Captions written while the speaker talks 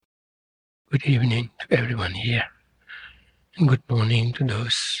Good evening to everyone here, and good morning to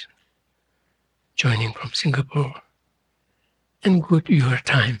those joining from Singapore, and good your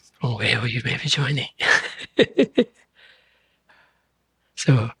time from wherever you may be joining.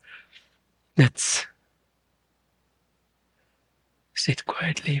 So let's sit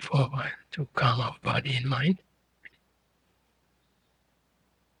quietly for a while to calm our body and mind.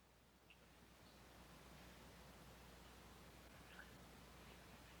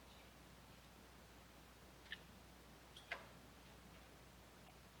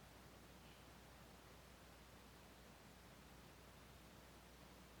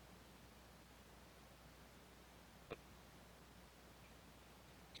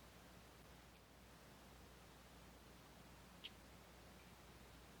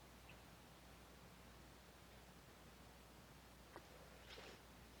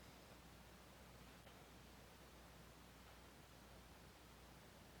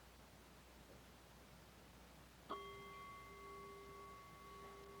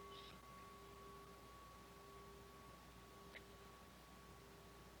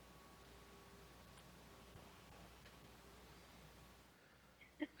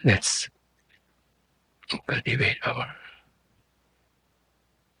 Let's cultivate our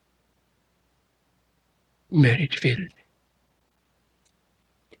merit field,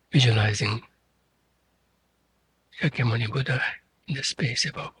 visualizing Shakyamuni Buddha in the space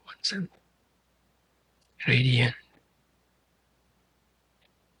above oneself, radiant,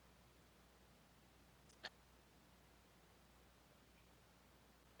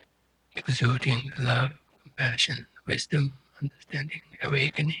 exuding love, compassion, wisdom, understanding,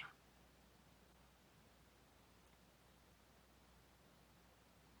 awakening.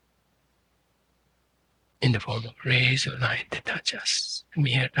 In the form of rays of light that touch us, the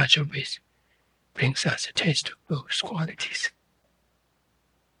mere touch of which brings us a taste of those qualities.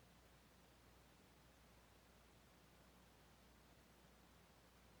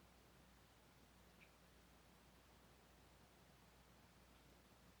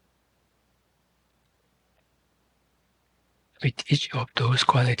 With each of those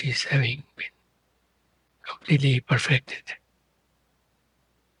qualities having been completely perfected,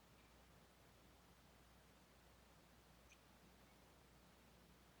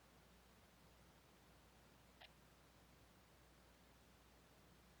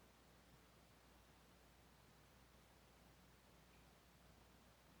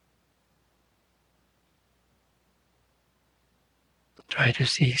 try to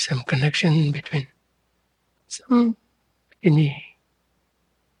see some connection between some teeny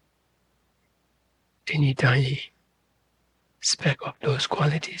tiny speck of those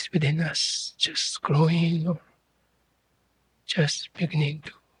qualities within us, just growing or just beginning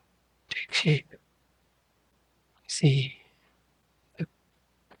to take shape. See the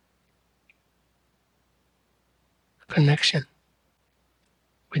connection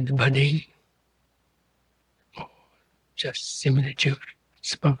with the budding, or just similitude,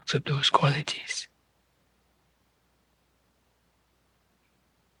 sparks of those qualities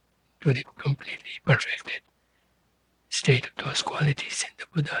to the completely perfected state of those qualities in the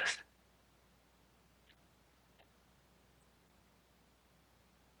Buddhas.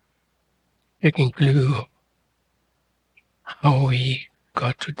 Taking clue of how we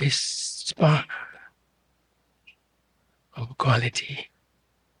got to this spark of quality,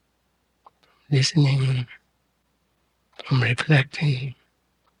 listening, from reflecting,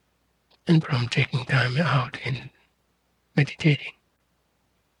 and from taking time out and meditating.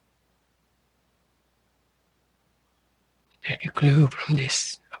 Take a clue from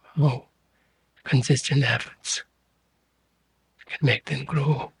this of how consistent efforts can make them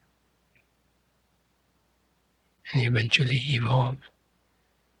grow and eventually evolve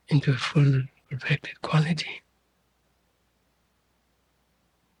into a full perfected quality.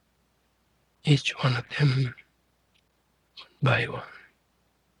 Each one of them, one by one,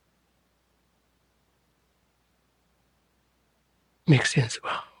 make sense of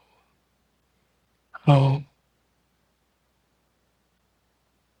how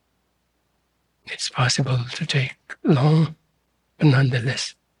it's possible to take long, but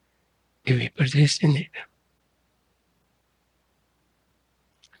nonetheless, if we persist in it,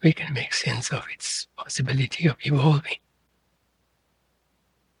 we can make sense of its possibility of evolving.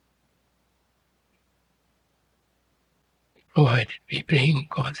 Provided we bring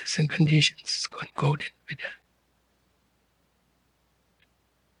causes and conditions concordant with that.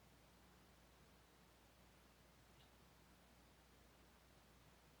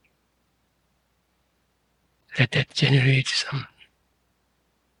 Let that generate some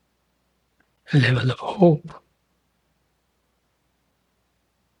level of hope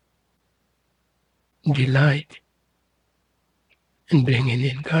delight, and bring in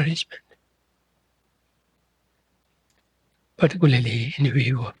encouragement, particularly in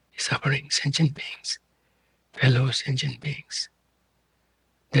view of suffering sentient beings, fellow sentient beings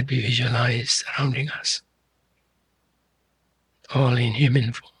that we visualize surrounding us, all in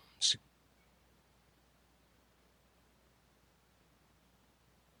human forms.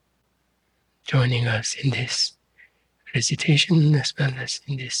 Joining us in this recitation as well as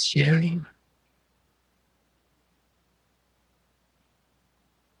in this sharing,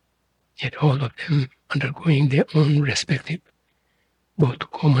 yet all of them undergoing their own respective,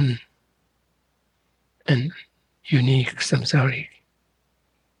 both common and unique samsaric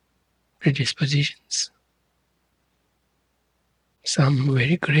predispositions. Some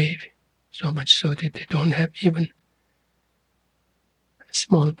very grave, so much so that they don't have even a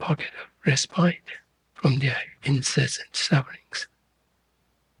small pocket of respite from their incessant sufferings,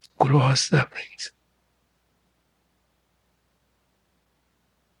 gross sufferings.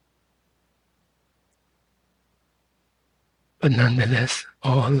 But nonetheless,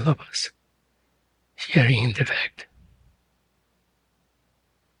 all of us sharing in the fact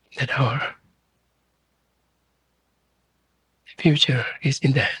that our future is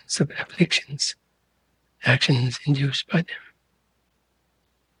in the hands of afflictions, actions induced by them.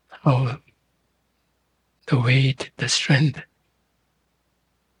 How the weight, the strength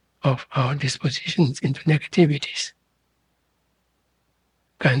of our dispositions into negativities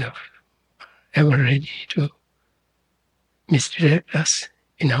kind of ever ready to misdirect us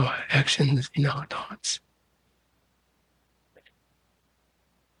in our actions, in our thoughts.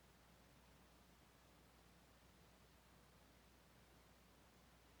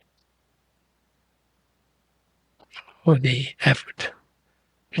 Or the effort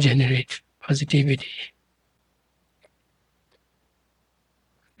to generate positivity,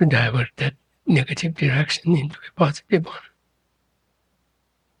 to divert that negative direction into a positive one.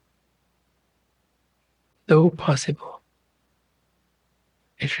 Though possible,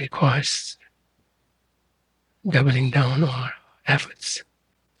 it requires doubling down our efforts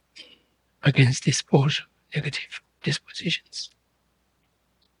against this force of negative dispositions.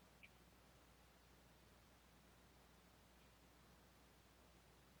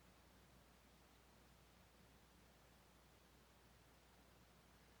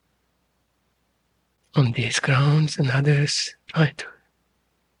 On these grounds and others, try to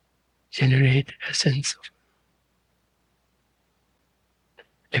generate a sense of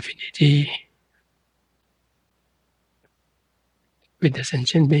affinity with the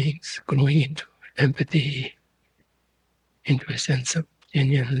sentient beings, growing into empathy, into a sense of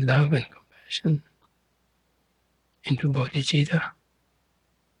genuine love and compassion, into bodhicitta.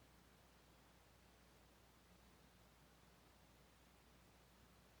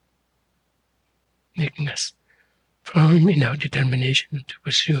 Making us firm in our determination to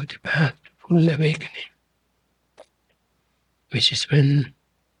pursue the path to full awakening, which is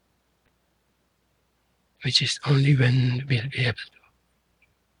only when we'll be able to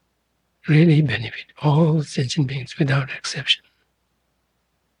really benefit all sentient beings without exception,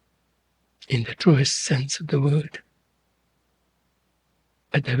 in the truest sense of the word,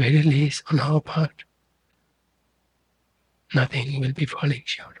 at the very least on our part, nothing will be falling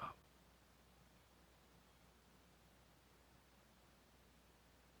short of.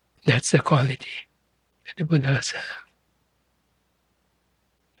 That's the quality that the Buddhas have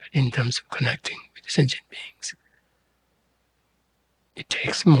in terms of connecting with the sentient beings. It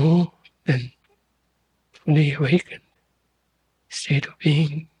takes more than fully awakened state of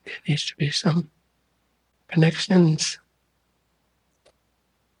being. There needs to be some connections,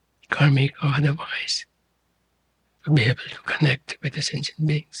 karmic or otherwise, to be able to connect with the sentient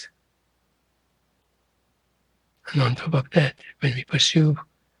beings. And on top of that, when we pursue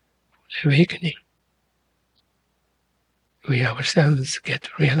awakening, we ourselves get to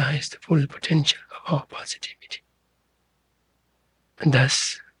realize the full potential of our positivity. And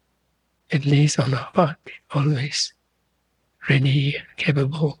thus, at least on our part, be always ready and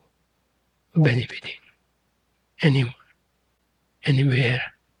capable of benefiting anyone, anywhere,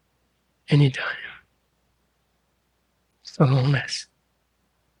 anytime, so long as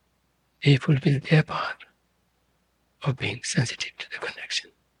they fulfill their part of being sensitive to the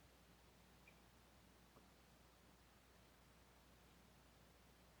connection.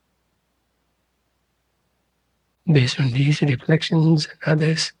 Based on these reflections and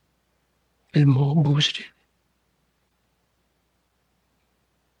others, feel more boosted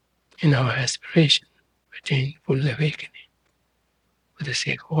in our aspiration to attain full awakening for the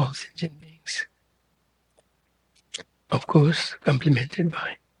sake of all sentient beings. Of course, complemented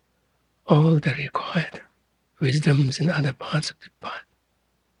by all the required wisdoms in other parts of the body.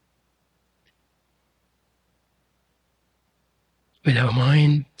 With our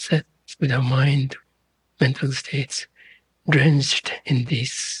mind set, with our mind, mental states drenched in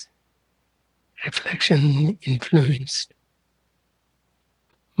this reflection influenced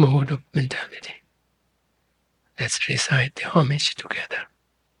mode of mentality. Let's recite the homage together.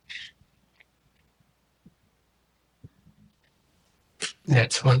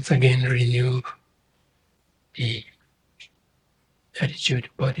 Let's once again renew the attitude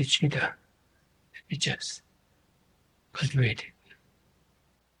of bodhicitta that we just cultivated.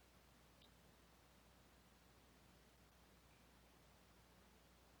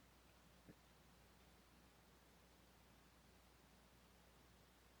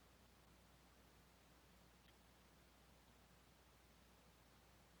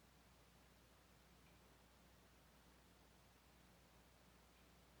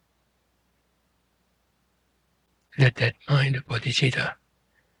 Let that mind of bodhicitta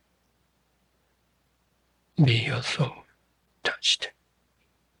be also touched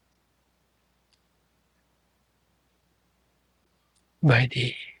by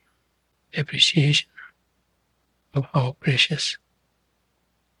the appreciation of how precious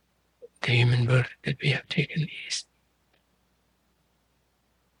the human birth that we have taken is.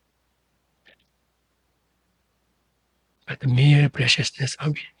 But the mere preciousness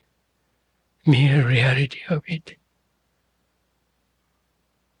of it, mere reality of it,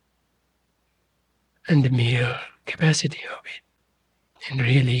 and the mere capacity of it, and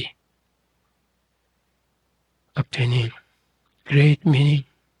really obtaining great meaning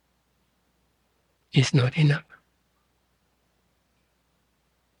is not enough.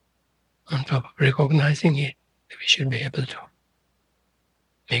 On top of recognizing it, we should be able to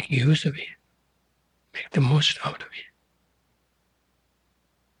make use of it, make the most out of it.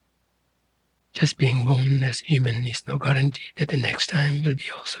 Just being born as human is no guarantee that the next time will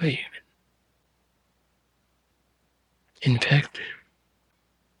be also a human. In fact,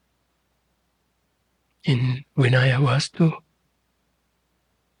 in Vinaya Vastu,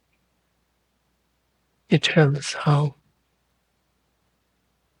 it tells how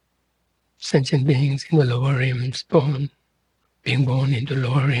sentient beings in the lower realms being born into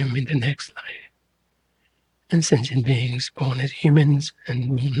lower realm in the next life, and sentient beings born as humans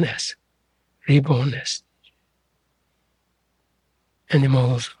and reborn as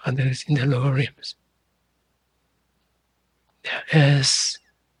animals, others in the lower realms. They are as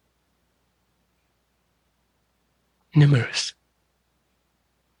numerous,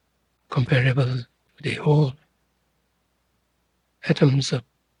 comparable to the whole atoms of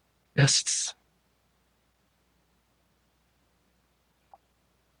dusts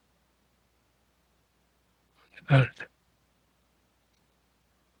on the earth.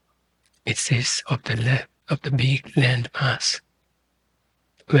 It says of the big land mass,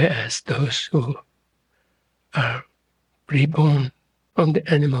 whereas those who are reborn from the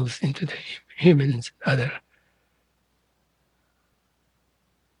animals into the humans, other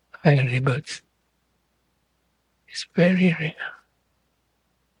higher rebirths, is very rare.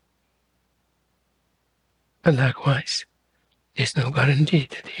 And likewise, there's no guarantee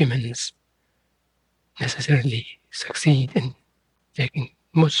that humans necessarily succeed in taking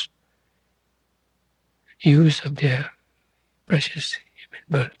most use of their precious human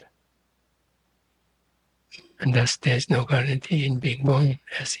birth. And thus there's no guarantee in being born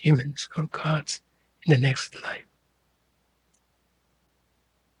as humans or gods in the next life.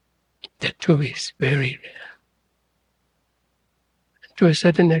 That too is very rare. And to a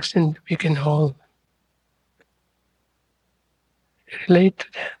certain extent, we can all relate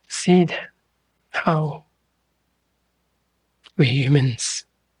to that, see that, how we humans,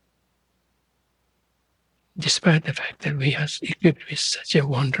 despite the fact that we are equipped with such a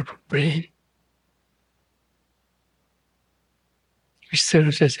wonderful brain, which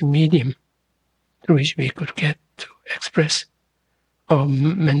serves as a medium through which we could get to express our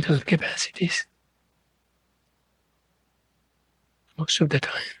mental capacities. Most of the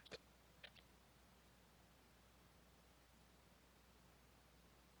time,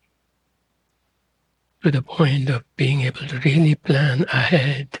 to the point of being able to really plan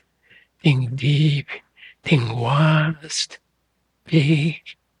ahead, think deep, think vast, big,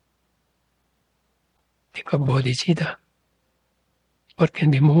 think of bodhicitta. What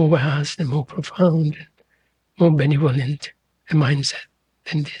can be more vast and more profound and more benevolent a mindset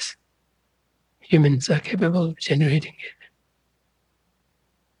than this? Humans are capable of generating it.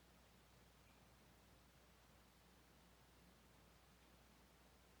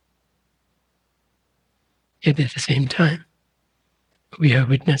 Yet at the same time, we are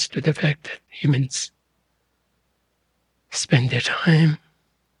witness to the fact that humans spend their time,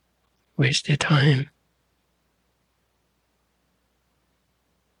 waste their time,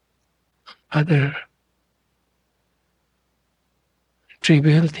 other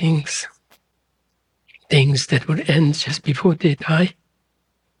trivial things, things that would end just before they die,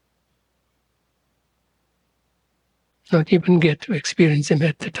 not even get to experience them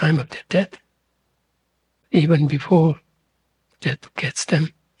at the time of their death, even before death gets them.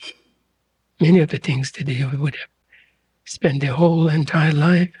 Many of the things that they would have spent their whole entire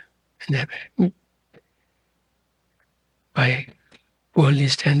life and have, by worldly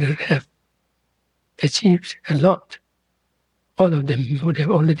standard, have achieved a lot. All of them would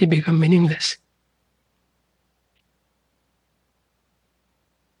have already become meaningless.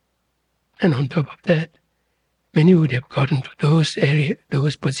 And on top of that, many would have gotten to those areas,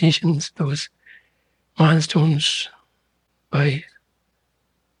 those positions, those milestones by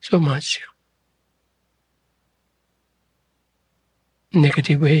so much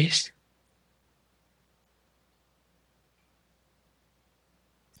negative ways,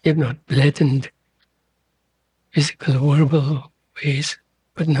 if not blatant physical, verbal ways,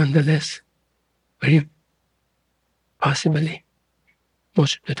 but nonetheless, very possibly,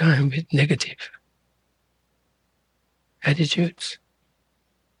 most of the time with negative attitudes.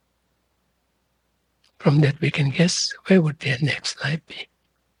 From that we can guess where would their next life be.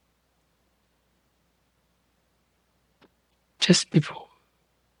 Just before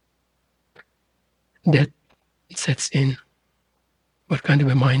death sets in, what kind of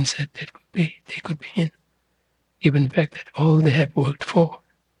a mindset they could be in, given the fact that all they have worked for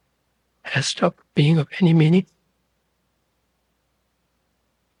has stopped being of any meaning.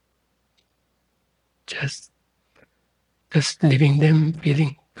 Just leaving them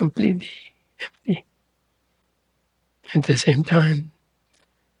feeling completely empty. At the same time,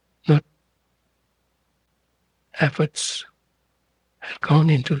 not efforts had gone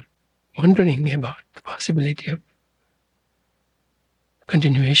into wondering about the possibility of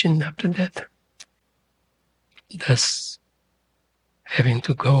continuation after death. Thus, having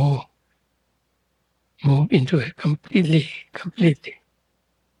to move into a completely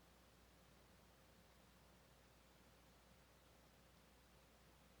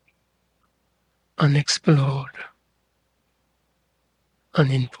unexplored,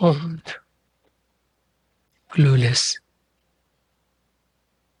 uninformed, clueless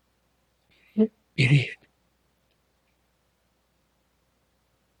period.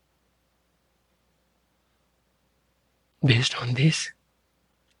 Based on this,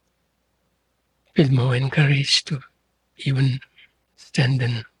 feel more encouraged to even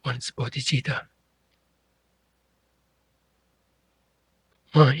strengthen one's bodhicitta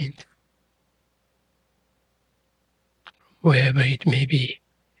mind, wherever it may be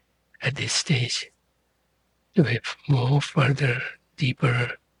at this stage, to have more further,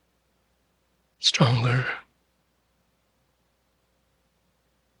 deeper, stronger,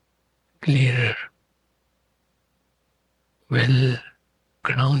 clearer, well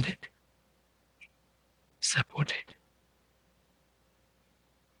grounded, supported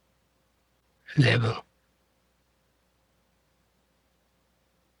level.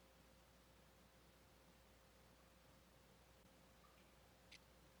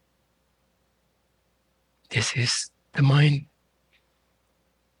 This is the mind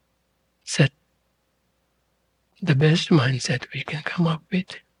set, the best mindset we can come up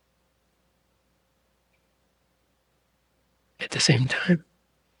with. At the same time,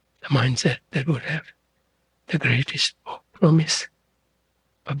 the mindset that would have the greatest promise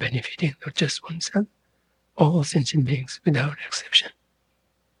of benefiting not just oneself, all sentient beings without exception.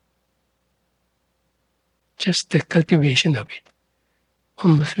 Just the cultivation of it,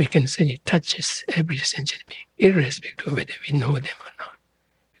 almost we can say, touches every sentient being, irrespective of whether we know them or not.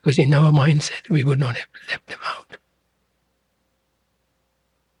 Because in our mindset, we would not have left them out.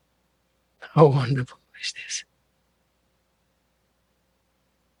 How wonderful is this?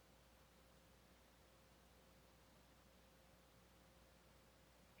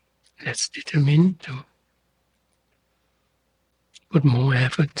 Let's determine to put more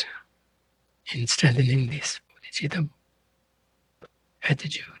effort in strengthening this bodhicitta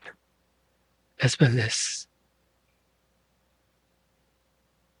attitude, as well as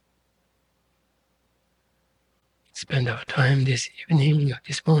spend our time this evening or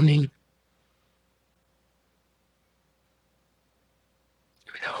this morning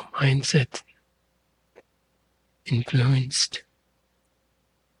with our mindset influenced,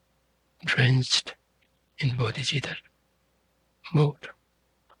 drenched in bodhicitta mode.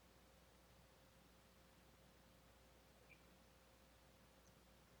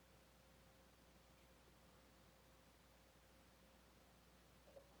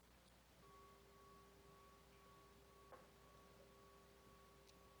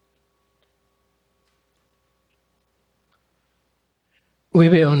 We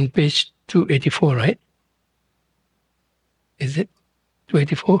were on page 284, right? Is it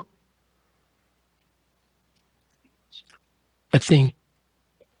 284? I think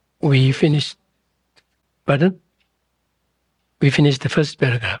we finished. Pardon? We finished the first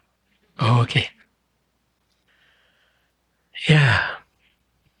paragraph. Oh, okay. Yeah.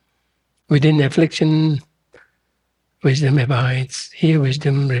 Within affliction, wisdom abides. Here,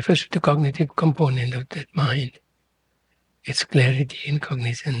 wisdom refers to the cognitive component of that mind. Its clarity and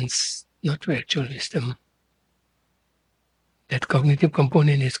cognizance, not to actual wisdom. That cognitive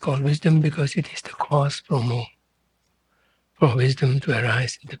component is called wisdom because it is the cause for wisdom to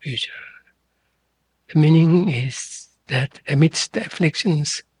arise in the future. The meaning is that amidst the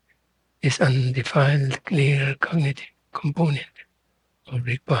afflictions is undefiled, clear cognitive component or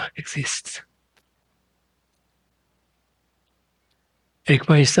Rigpa exists.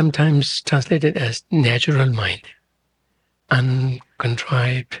 Rigpa is sometimes translated as natural mind,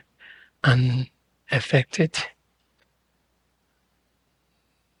 uncontrived, unaffected,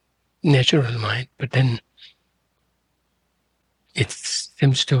 natural mind, but then it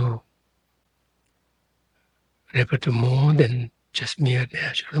seems to refer to more than just mere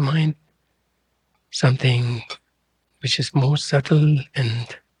natural mind, something which is more subtle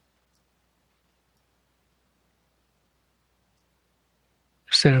and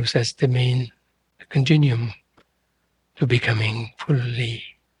serves as the main continuum to becoming fully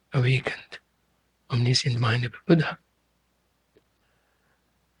awakened, omniscient mind of Buddha.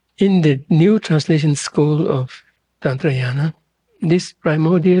 In the new translation school of Tantrayana, this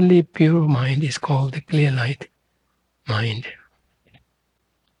primordially pure mind is called the clear light mind.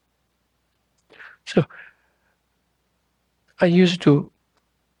 So I used to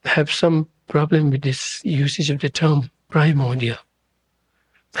have some problem with this usage of the term primordial.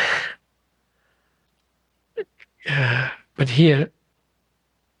 But here,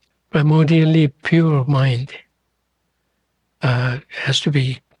 primordially pure mind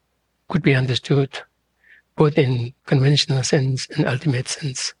could be understood both in conventional sense and ultimate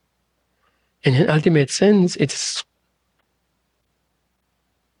sense. And in ultimate sense, it's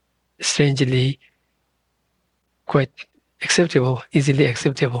strangely quite acceptable, easily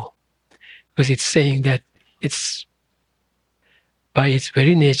acceptable, because it's saying that it's by its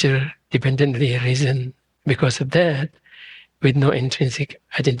very nature dependently arisen because of that, with no intrinsic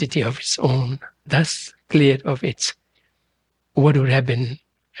identity of its own, thus cleared of its what would have been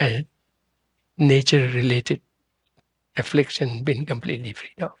a nature-related affliction been completely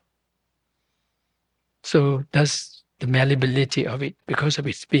freed of. So thus the malleability of it, because of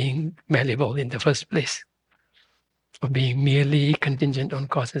its being malleable in the first place, of being merely contingent on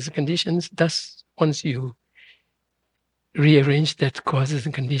causes and conditions, thus once you rearrange that causes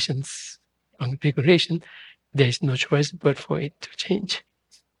and conditions configuration, there is no choice but for it to change.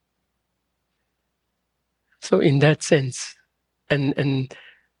 So in that sense, and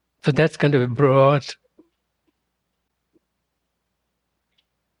so that's kind of a broad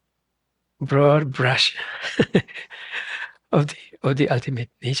brush of the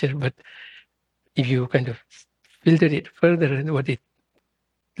ultimate nature. But if you kind of filter it further, and what it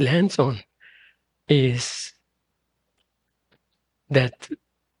lands on is that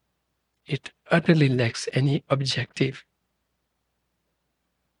it utterly lacks any objective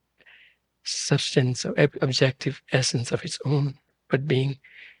substance or objective essence of its own, but being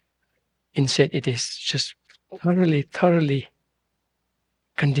instead it is just thoroughly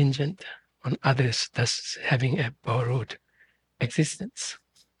contingent on others, thus having a borrowed existence.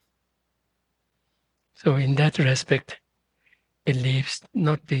 So in that respect, it leaves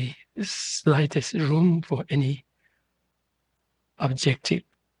not the slightest room for any objective,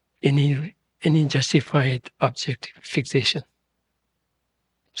 any justified objective fixation.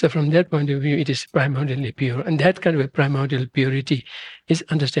 So from that point of view, it is primordially pure. And that kind of a primordial purity is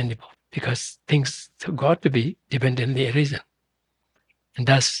understandable because things have got to be dependently arisen. And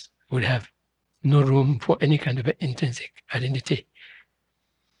thus would have no room for any kind of an intrinsic identity.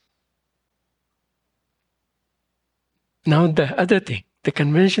 Now the other thing, the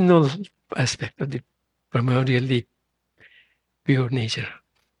conventional aspect of the primordially pure nature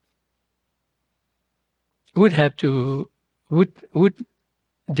would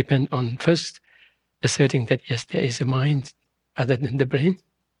depend on first asserting that yes, there is a mind other than the brain.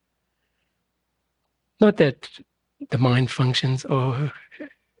 Not that the mind functions or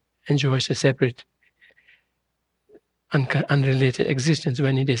enjoys a separate, unrelated existence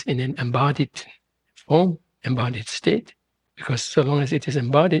when it is in an embodied form, embodied state, because so long as it is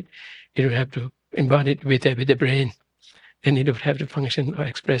embodied, it would have to embody it with the brain, then it would have to function or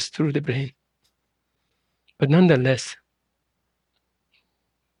express through the brain. But nonetheless,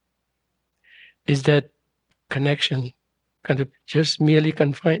 Is that connection kind of just merely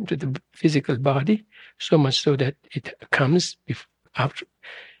confined to the physical body, so much so that it comes after,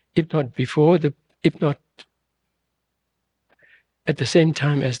 if not before, if not at the same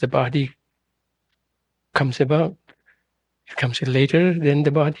time as the body comes about? It comes later than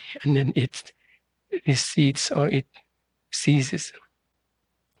the body, and then it recedes or it ceases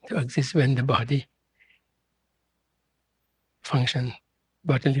to exist when the bodily function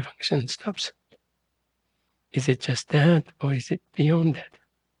stops. Is it just that, or is it beyond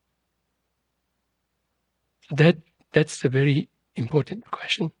that? That's a very important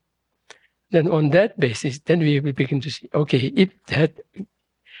question. Then on that basis, then we will begin to see, okay, if that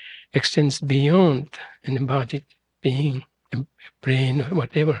extends beyond an embodied being, a brain, or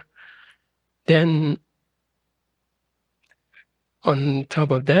whatever, then on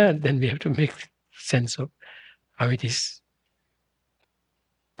top of that, then we have to make sense of how it is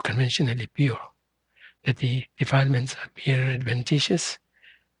conventionally pure, that the defilements are mere adventitious,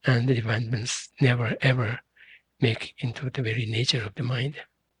 and the defilements never ever make into the very nature of the mind.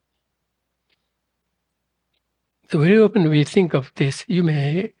 So very often we think of this, you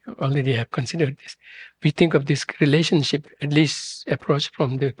may already have considered this, we think of this relationship, at least approach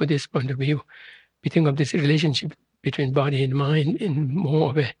from the Buddhist point of view, we think of this relationship between body and mind in more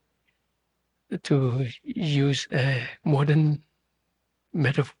of a, to use a modern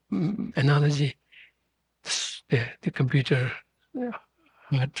analogy, the computer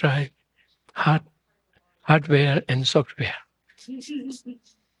hard drive, hardware and software.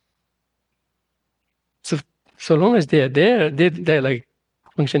 So long as they are there, they're like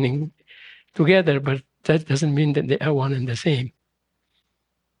functioning together, but that doesn't mean that they are one and the same.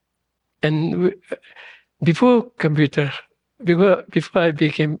 And before I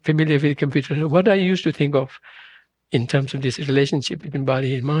became familiar with computer, what I used to think of in terms of this relationship between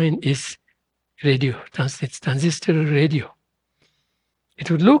body and mind is radio, it's transistor radio.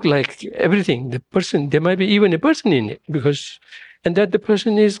 It would look like everything. The person, there might be even a person in it, and that the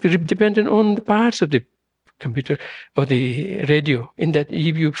person is dependent on the parts of the computer or the radio. In that,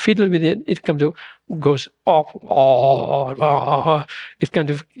 if you fiddle with it, it goes off. It kind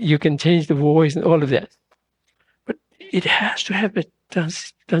of, you can change the voice and all of that. But it has to have a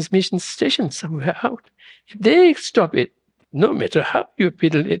transmission station somewhere out. If they stop it, no matter how you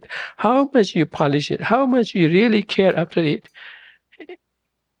fiddle it, how much you polish it, how much you really care after it,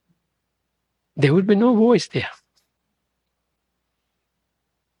 there would be no voice there.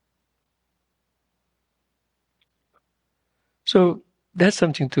 So that's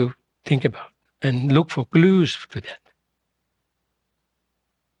something to think about and look for clues to that.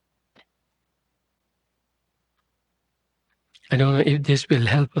 I don't know if this will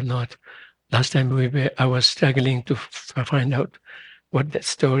help or not. Last time I was struggling to find out what that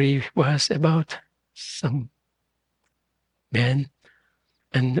story was about. Some man,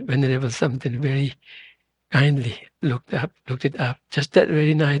 and when there was something very kindly looked it up just that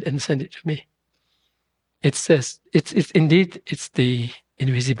very night and sent it to me. It says it's indeed the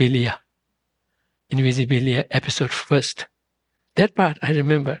Invisibilia episode first. That part I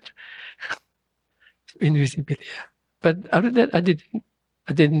remembered. Invisibilia. But after that, I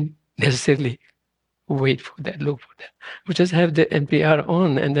didn't necessarily wait for that, look for that. We just have the NPR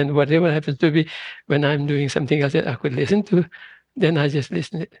on, and then whatever happens to be when I'm doing something else that I could listen to, then I just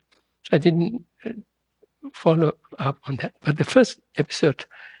listen it. So I didn't follow up on that. But the first episode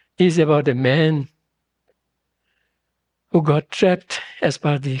is about a man who got trapped, as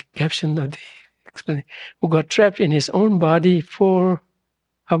per the caption of the explanation, who got trapped in his own body for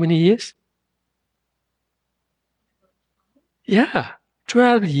how many years? Yeah,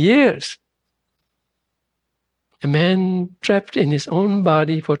 12 years. A man trapped in his own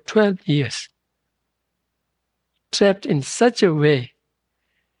body for 12 years. Trapped in such a way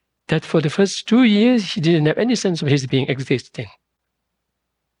that for the first 2 years, he didn't have any sense of his being existing.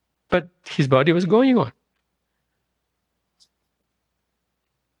 But his body was going on.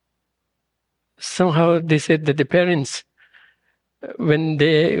 Somehow they said that the parents, when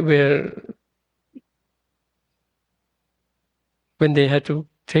they had to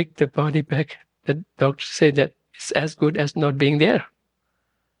take the body back, the doctor said that it's as good as not being there.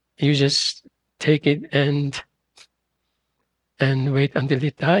 You just take it and wait until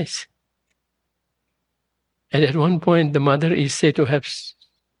it dies. And at one point, the mother is said to have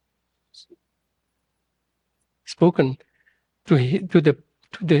spoken to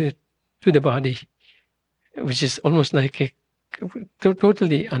the body, which is almost like a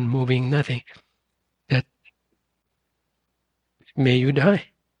totally unmoving nothing, that may you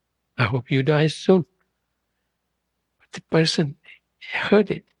die. I hope you die soon. But the person heard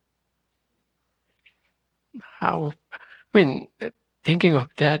it. how, I mean, thinking of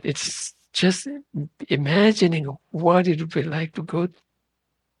that, it's just imagining what it would be like to go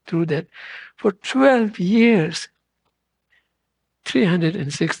through that for 12 years,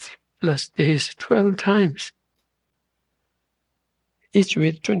 360 plus days, 12 times, each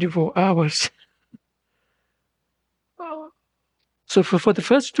with 24 hours. So for the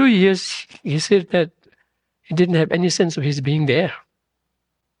first 2 years, he said that he didn't have any sense of his being there,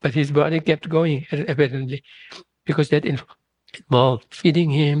 but his body kept going, evidently, because that involved feeding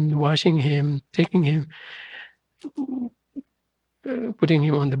him, washing him, taking him, putting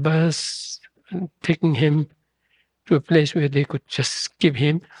him on the bus, and taking him to a place where they could just give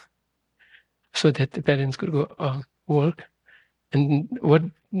him so that the parents could go work. And what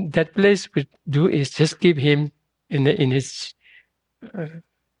that place would do is just give him in his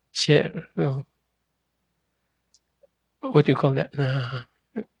chair. What do you call that?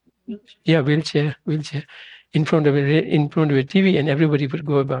 Yeah, wheelchair, in front of a TV, and everybody would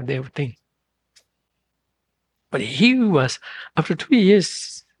go about their thing. But he was, after 2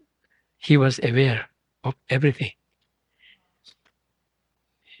 years, he was aware of everything.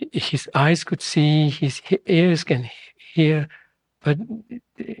 His eyes could see, his ears can hear, but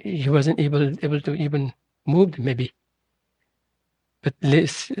he wasn't able to even move, maybe. But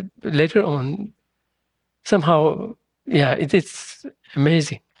later on, somehow, yeah, it's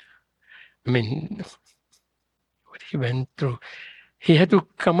amazing. I mean, what he went through. He had to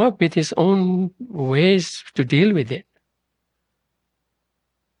come up with his own ways to deal with it.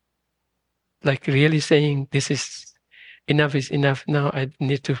 Like really saying, this is enough. Now I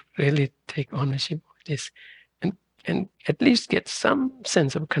need to really take ownership of this and at least get some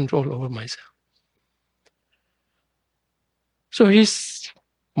sense of control over myself. So his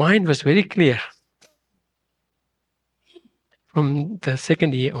mind was very clear from the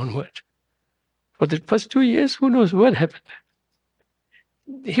second year onward. For the first 2 years, who knows what happened?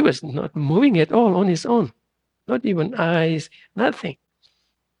 He was not moving at all on his own, not even eyes, nothing.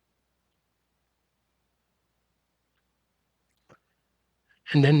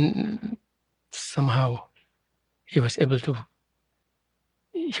 And then somehow he was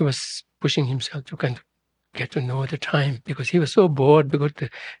pushing himself to kind of get to know the time, because he was so bored, because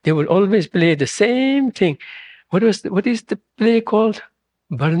they would always play the same thing. What is the play called?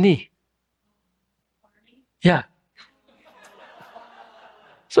 Barney. Yeah.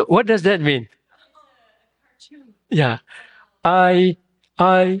 So what does that mean? Yeah.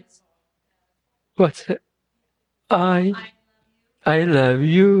 What's it? I love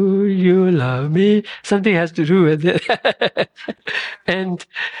you, you love me. Something has to do with it. And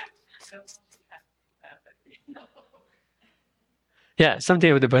yeah,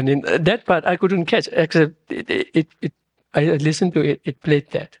 something with the burning. That part I couldn't catch, except I listened to it. It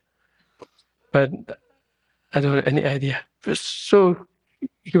played that, but I don't have any idea. So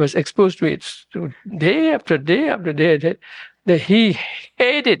he was exposed to it day after day after day. That he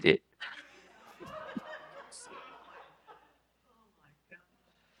hated it.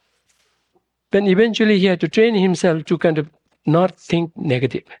 Then eventually he had to train himself to kind of not think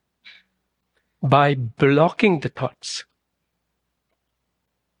negative by blocking the thoughts.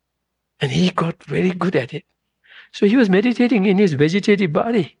 And he got very good at it. So he was meditating in his vegetative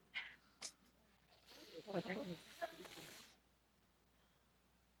body.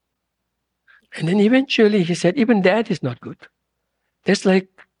 And then eventually he said, even that is not good. That's like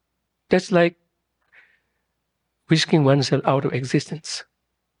whisking oneself out of existence.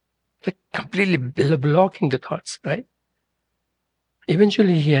 Like completely blocking the thoughts, right?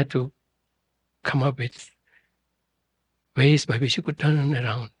 Eventually he had to come up with ways by which he could turn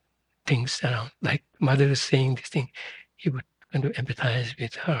around things around. Like mother is saying this thing, he would kind of empathize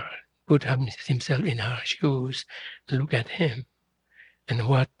with her, put himself in her shoes, look at him, and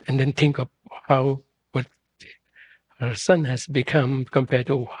then think of what her son has become compared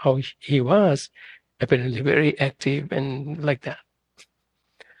to how he was, apparently very active and like that.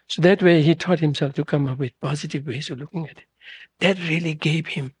 So that way he taught himself to come up with positive ways of looking at it. That really gave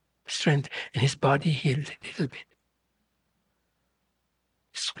him strength, and his body healed a little bit.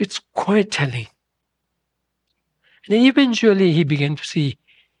 It's quite telling. And then eventually he began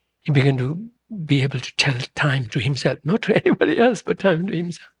to be able to tell time to himself, not to anybody else, but time to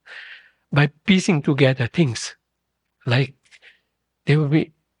himself, by piecing together things. Like there will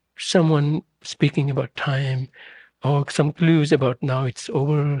be someone speaking about time, or some clues about now it's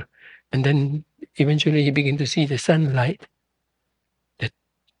over. And then eventually he began to see the sunlight,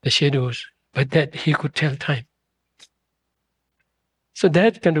 the shadows, but that he could tell time. So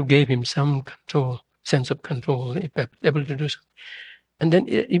that kind of gave him some control, sense of control, able to do something. And then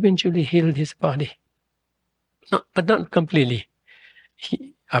it eventually healed his body. but not completely.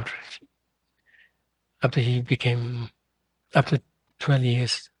 He, after he became, after 12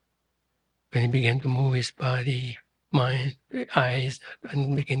 years, when he began to move his body, mind, eyes,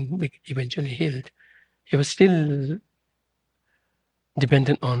 and eventually healed, he was still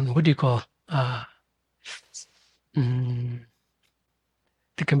dependent on what do you call mm,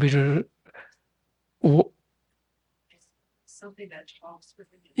 the computer. Something that talks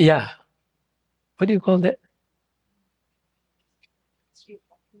with him. Yeah. What do you call that?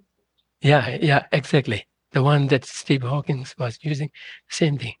 Yeah, yeah, exactly. The one that Steve Hawkins was using,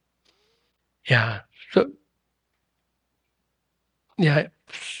 same thing. Yeah. So yeah,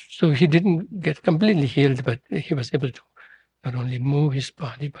 so he didn't get completely healed, but he was able to not only move his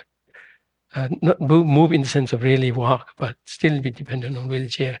body, but not move in the sense of really walk, but still be dependent on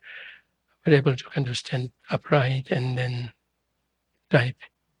wheelchair, but able to kind of stand upright and then type.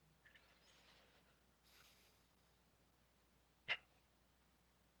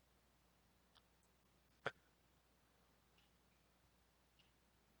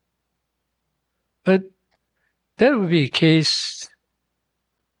 But there would be a case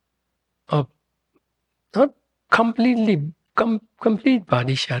of not completely complete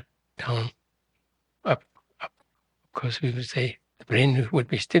body shut down. Up, of course, we would say the brain would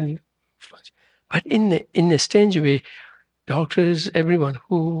be still, but in a strange way, doctors, everyone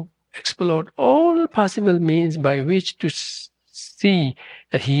who explored all possible means by which to see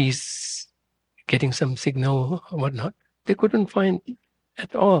that he's getting some signal or whatnot, they couldn't find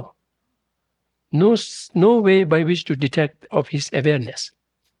at all. No way by which to detect of his awareness.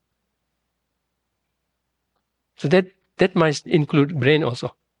 So that might include brain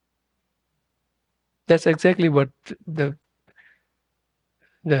also. That's exactly what the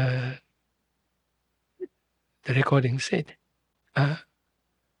the the recording said. Uh,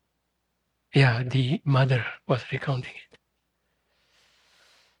 yeah, the mother was recounting it.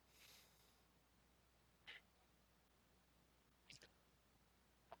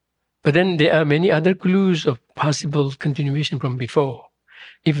 But then there are many other clues of possible continuation from before.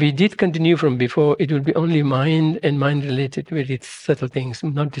 If we did continue from before, it would be only mind and mind related with its subtle things,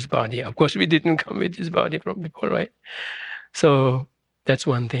 not this body. Of course, we didn't come with this body from before, right? So that's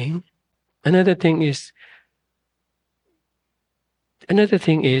one thing. Another thing is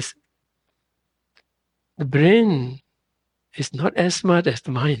the brain is not as smart as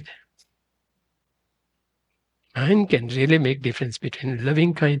the mind. Mind can really make difference between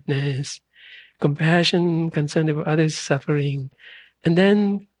loving kindness, compassion, concern about others' suffering, and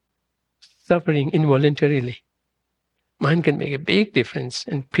then suffering involuntarily. Mind can make a big difference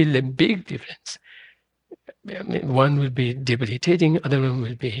and feel a big difference. I mean, one will be debilitating, other one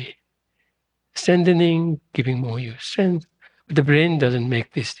will be strengthening, giving more you strength. But the brain doesn't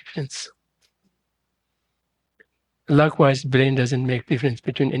make this difference. Likewise, brain doesn't make difference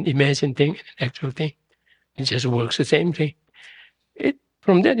between an imagined thing and an actual thing. It just works the same thing.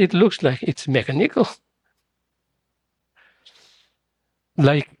 From that, it looks like it's mechanical.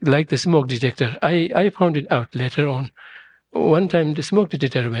 Like the smoke detector. I found it out later on. One time the smoke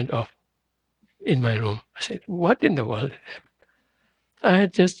detector went off in my room. I said, what in the world? I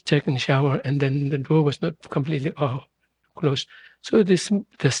had just taken a shower and then the door was not completely closed. So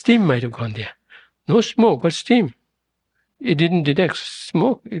the steam might have gone there. No smoke, but steam. It didn't detect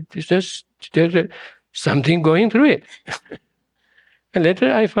smoke. It just detected something going through it. And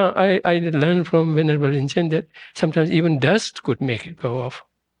later I learned from Venerable Rinchen that sometimes even dust could make it go off.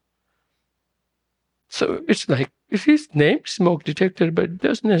 So it's like, it is named smoke detector, but it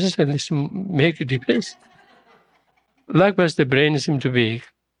doesn't necessarily make a difference. Likewise, the brain seems to be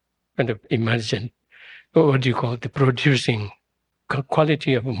kind of emergent, or what do you call it, the producing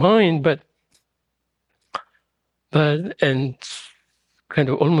quality of mind, but and kind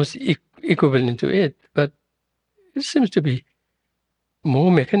of almost equivalent to it, but it seems to be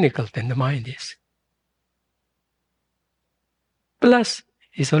more mechanical than the mind is. Plus,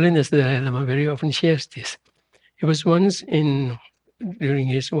 His Holiness the Dalai Lama very often shares this. He was once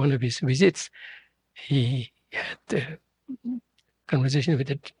during one of his visits, he had a conversation with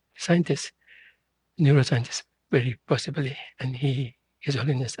a scientist, neuroscientist, very possibly, and His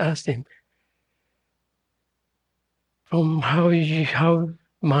Holiness asked him, from how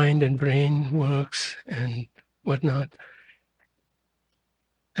mind and brain works and whatnot,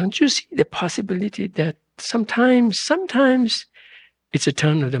 don't you see the possibility that sometimes it's a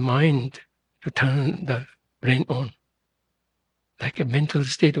turn of the mind to turn the brain on? Like a mental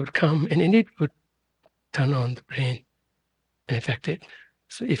state would come and it would turn on the brain and affect it.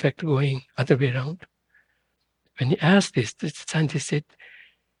 So effect going other way around. When he asked this, the scientist said,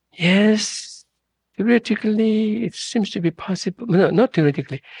 yes, theoretically, it seems to be possible. No, not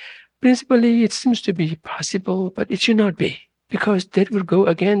theoretically. Principally, it seems to be possible, but it should not be, because that will go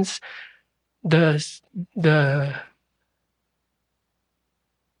against the the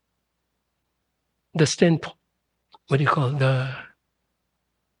the standpoint. What do you call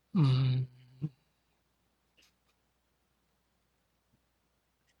mm,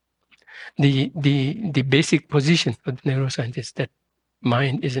 the basic position of the neuroscientists, that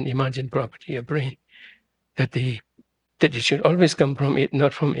mind is an imagined property of brain, that that it should always come from it,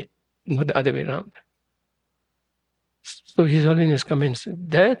 not from it, not the other way around. So His Holiness comments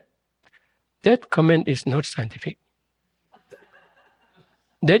that comment is not scientific.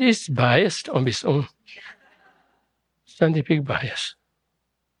 That is biased on its own, scientific bias.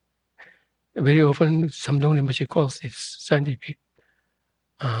 Very often, Samdong Rinpoche calls it scientific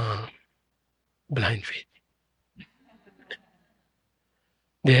blind faith.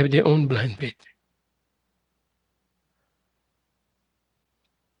 They have their own blind faith.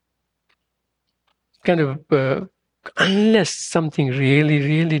 Kind of, unless something really,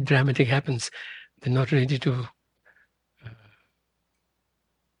 really dramatic happens, they're not ready to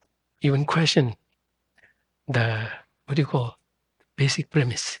even question the, what do you call, basic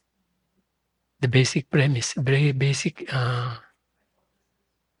premise. The basic premise, very basic,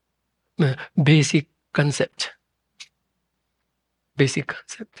 basic concept. Basic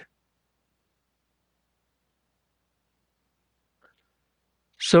concept.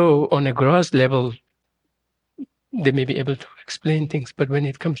 So on a gross level, they may be able to explain things, but when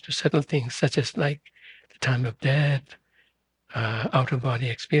it comes to subtle things, such as like the time of death, out-of-body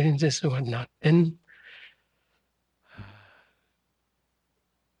experiences or whatnot, then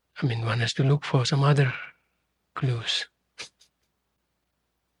one has to look for some other clues.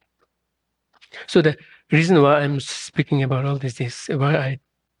 So the reason why I'm speaking about all this is why I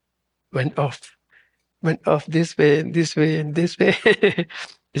went off this way, and this way, and this way.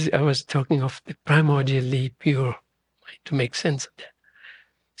 I was talking of the primordially pure, to make sense of that.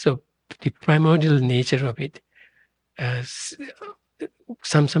 So the primordial nature of it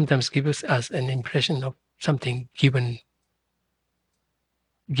sometimes gives us an impression of something given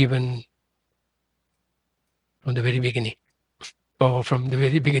from the very beginning, or from the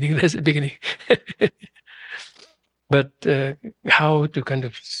very beginning, that's the beginning. But how to kind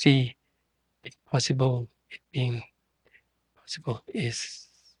of see it being possible is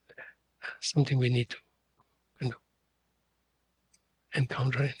something we need to kind of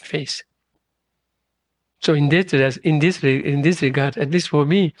encounter and face. So in this regard, at least for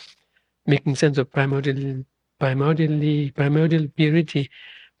me, making sense of primordial purity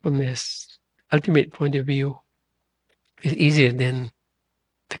from this ultimate point of view is easier than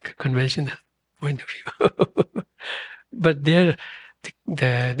the conventional point of view. But there,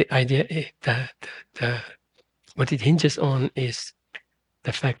 the idea, what it hinges on is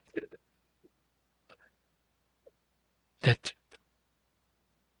the fact that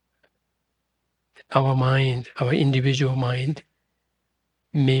our mind, our individual mind,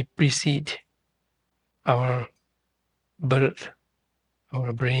 may precede our birth,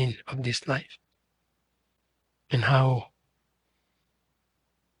 our brain of this life. And how,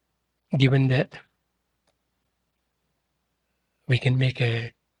 given that, we can make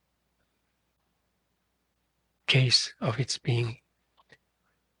a case of its being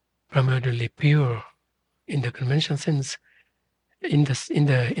primarily pure in the conventional sense, in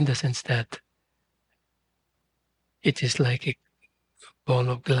the sense that it is like a ball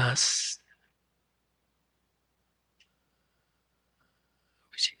of glass,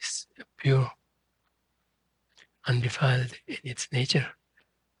 which is pure, undefiled in its nature,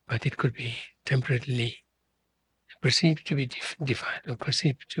 but it could be temporarily perceived to be defiled, or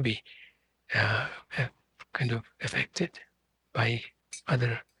perceived to be kind of affected by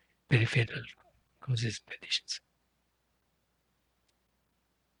other peripheral causes and conditions.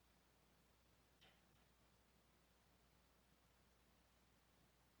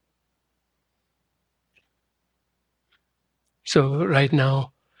 So right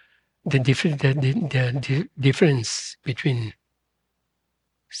now, the difference between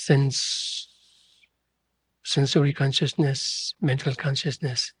sensory consciousness, mental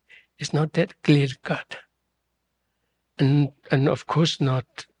consciousness, is not that clear cut, and of course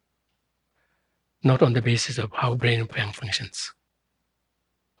not on the basis of how brain functions.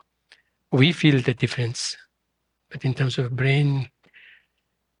 We feel the difference, but in terms of brain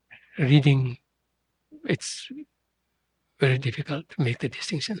reading, it's very difficult to make the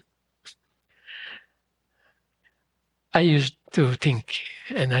distinction. I used to think,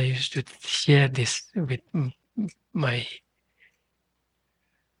 and I used to share this with my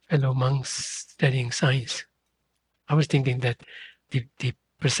fellow monks studying science, I was thinking that the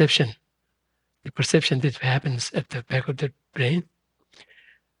perception that happens at the back of the brain,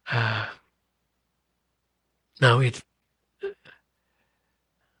 now it's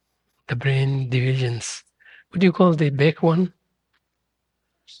the brain divisions. What do you call the back one?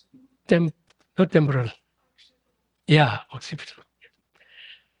 Not temporal. Yeah, occipital.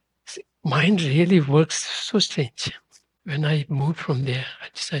 Mind really works so strange. When I moved from there, I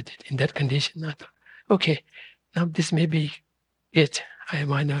decided in that condition, I thought, okay, now this may be it. I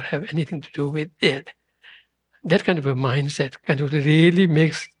might not have anything to do with it. That kind of a mindset kind of really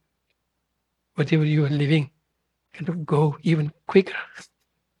makes whatever you are living kind of go even quicker.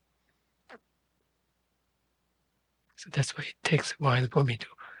 So that's why it takes a while for me to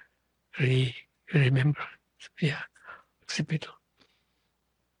remember. So, yeah, occipital.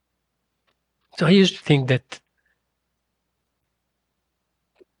 So I used to think that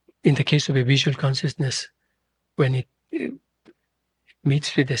in the case of a visual consciousness, when it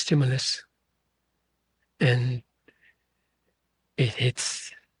meets with a stimulus and it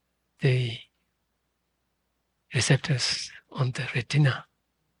hits the receptors on the retina,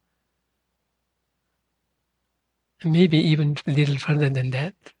 maybe even a little further than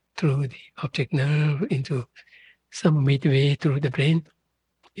that, through the optic nerve into some midway through the brain,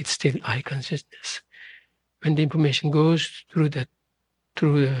 it's still eye consciousness. When the information goes through the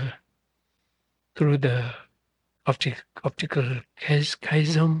optical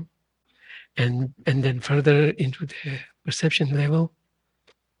chiasm and then further into the perception level,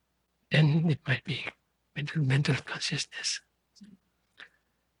 then it might be mental consciousness.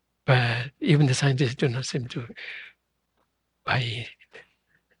 But even the scientists do not seem to buy it.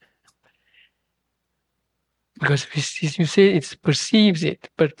 Because as you say, it perceives it,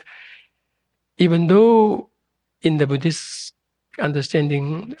 but even though in the Buddhist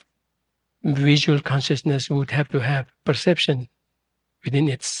understanding, visual consciousness would have to have perception within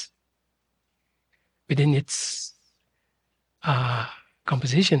its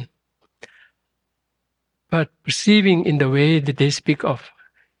composition, but perceiving in the way that they speak of,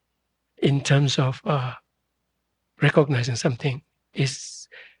 in terms of recognizing something, is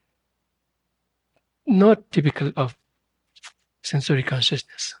not typical of sensory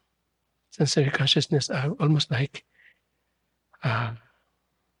consciousness. Sensory consciousness are almost like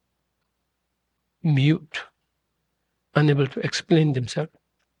mute, unable to explain themselves.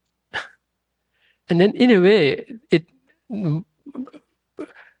 And then in a way,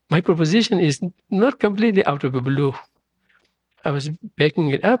 my proposition is not completely out of the blue. I was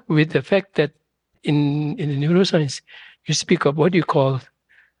backing it up with the fact that in the neuroscience, you speak of what you call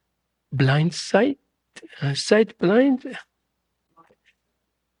blind sight, sight blind.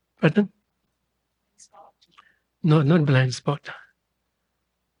 Pardon? No, not blind spot.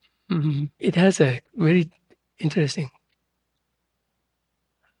 It has a very interesting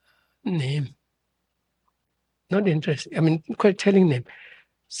name. Not interesting. I mean, quite telling name.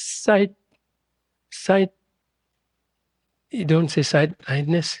 Sight. You don't say sight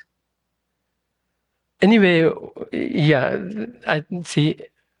blindness. Anyway, yeah, I see.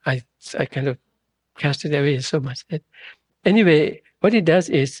 I kind of cast it away so much that anyway, what it does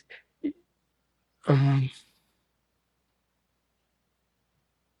is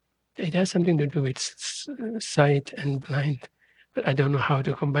it has something to do with sight and blind, but I don't know how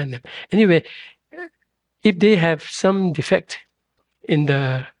to combine them. Anyway, if they have some defect in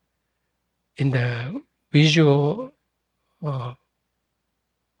the visual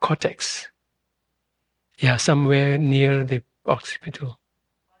cortex, yeah, somewhere near the occipital.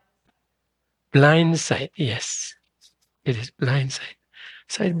 Blind sight, yes. It is blind sight.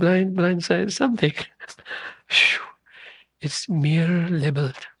 Sight blind sight, something. It's mirror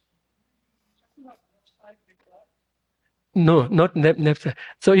labeled. No, not left.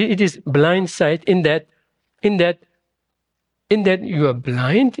 So it is blind sight in that you are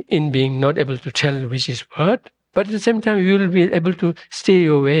blind in being not able to tell which is what, but at the same time you will be able to steer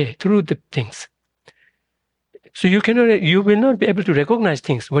your way through the things. So you will not be able to recognize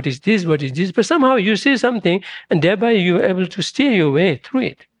things. What is this? What is this? But somehow you see something, and thereby you are able to steer your way through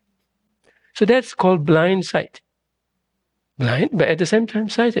it. So that's called blind sight. Blind, but at the same time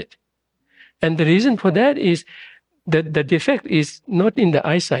sighted. And the reason for that is that the defect is not in the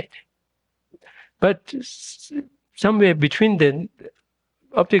eyesight, but somewhere between the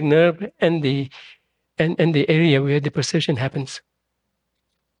optic nerve and the area where the perception happens.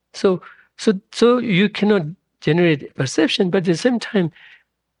 So you cannot generate perception, but at the same time,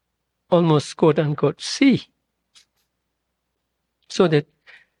 almost quote unquote see, so that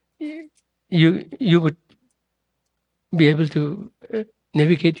you would be able to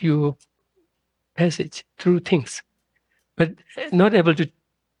navigate your passage through things, but not able to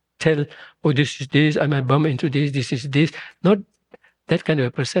tell, oh, this is this, I might bump into this is this, not that kind of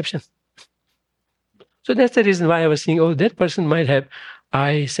a perception. So that's the reason why I was saying, oh, that person might have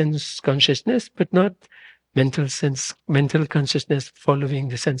I sense consciousness, but not mental consciousness following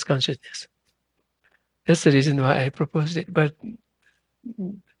the sense consciousness. That's the reason why I proposed it, but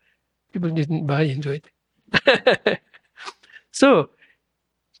people didn't buy into it. So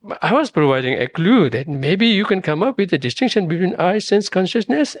I was providing a clue that maybe you can come up with a distinction between I sense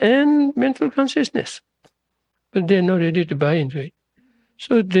consciousness and mental consciousness, but they're not ready to buy into it.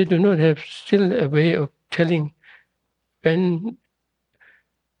 So they do not have still a way of telling when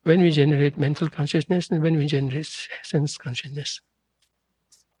we generate mental consciousness and when we generate sense consciousness.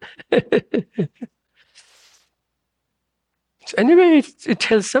 So anyway, it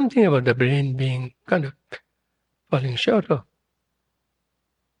tells something about the brain being kind of falling short of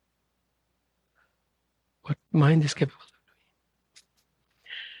what mind is capable of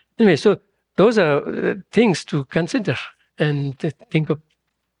doing. Anyway, so those are things to consider and to think of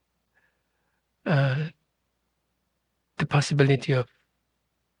the possibility of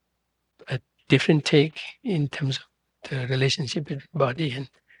a different take in terms of the relationship between body and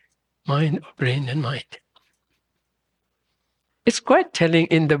mind, or brain and mind. It's quite telling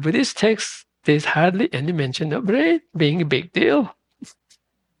in the Buddhist text, there's hardly any mention of brain being a big deal.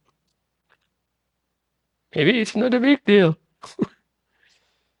 Maybe it's not a big deal.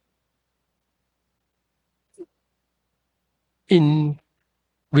 In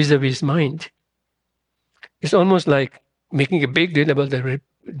vis-a-vis mind, it's almost like making a big deal about the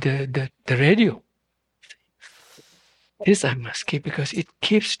radio. This I must keep because it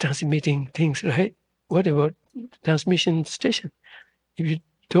keeps transmitting things, right? What about transmission station? If you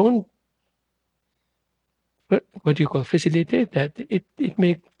don't, what do you call, facilitate that, it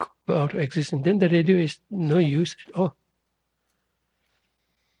may go out of existence. Then the radio is no use at all.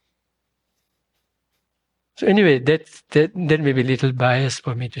 So anyway, that may be a little bias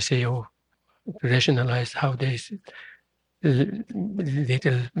for me to say, to rationalize how there is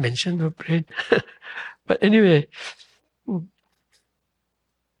little mention of brain. But anyway,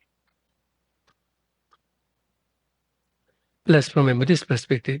 plus from a Buddhist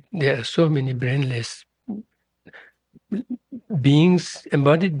perspective, there are so many brainless beings,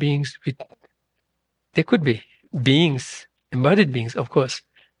 embodied beings there could be beings, embodied beings, of course,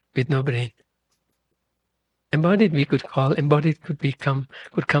 with no brain. Embodied we could call, embodied could come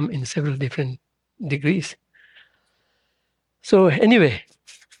in several different degrees. So anyway,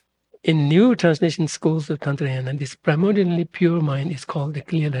 in new translation schools of Tantrayana, this primordially pure mind is called the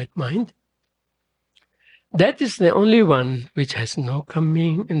clear light mind. That is the only one which has no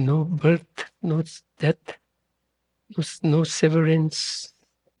coming, no birth, no death, no severance,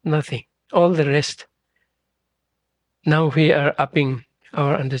 nothing. All the rest. Now we are upping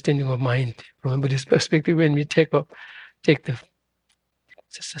our understanding of mind from a Buddhist perspective when we take the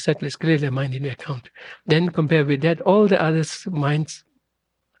subtlest clear mind into account. Then compare with that all the other mind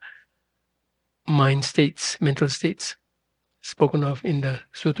states, mental states spoken of in the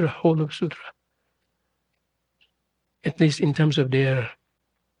sutra, whole of sutra. At least in terms of their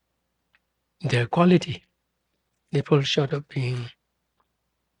quality, they fall short of being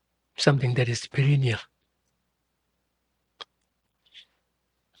something that is perennial.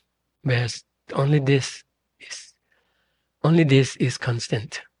 Whereas only this is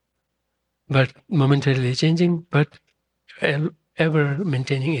constant, but momentarily changing, but ever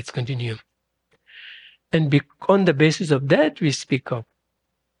maintaining its continuum. And on the basis of that, we speak of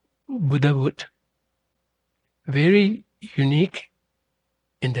Buddhahood, very unique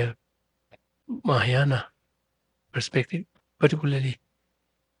in the Mahayana perspective, particularly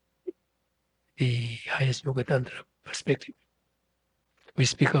the highest Yoga Tantra perspective. We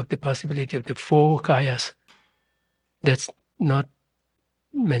speak of the possibility of the 4 kayas. That's not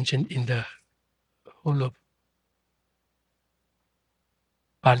mentioned in the whole of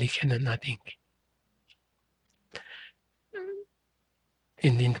Pali Canon, I think.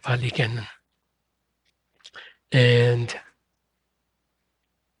 In the Pali Canon. And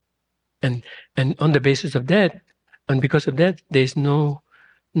on the basis of that, and because of that, there is no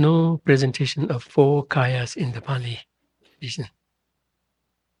presentation of 4 kayas in the Pali tradition.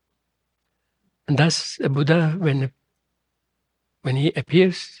 And thus, a Buddha, when he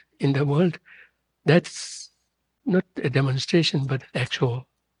appears in the world, that's not a demonstration, but actual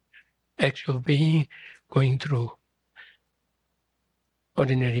being going through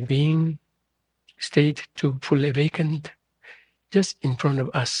ordinary being state to full awakened, just in front of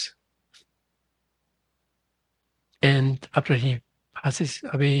us. And after he passes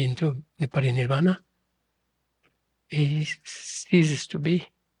away into the parinirvana, he ceases to be.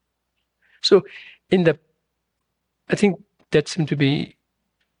 So, I think that seems to be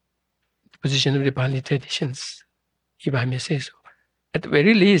the position of the Pali traditions, if I may say so. At the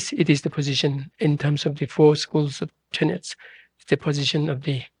very least, it is the position in terms of the four schools of tenets, it's the position of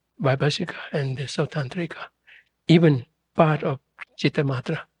the Vaibhashika and the Sautantrika, even part of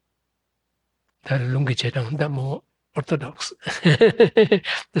Chittamatra, the Lungi the more orthodox. The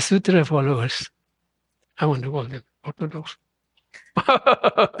Sutra followers, I want to call them orthodox,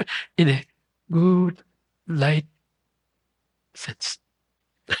 in a good, light sense.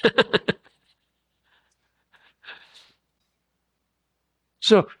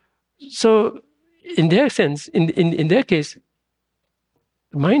 So in their sense, in their case,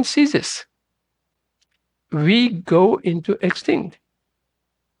 the mind ceases. We go into extinct.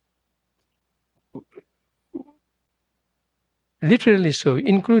 Literally so,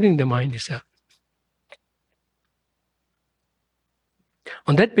 including the mind itself.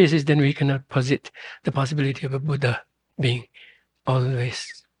 On that basis, then we cannot posit the possibility of a Buddha being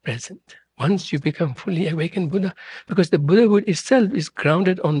always present. Once you become fully awakened Buddha, because the Buddhahood itself is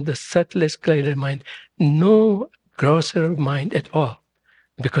grounded on the subtlest, clearer mind, no grosser mind at all.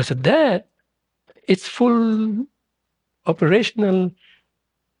 Because of that, its full operational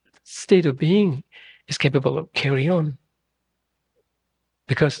state of being is capable of carry on.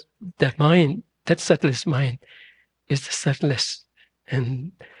 Because that mind, that subtlest mind, is the subtlest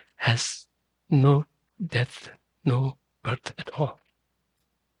and has no death, no birth at all.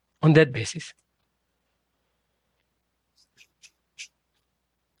 On that basis.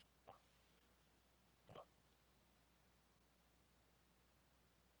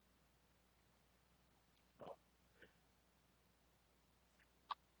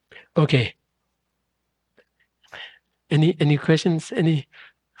 Okay. Any questions? Any?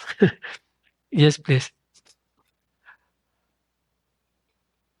 Yes, please.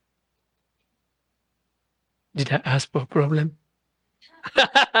 Did I ask for a problem?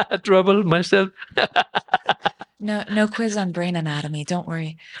 Trouble myself? No quiz on brain anatomy. Don't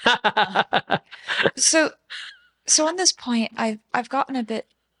worry. So on this point, I've gotten a bit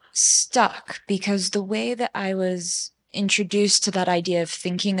stuck because the way that I was introduced to that idea of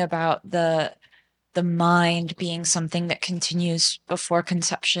thinking about the mind being something that continues before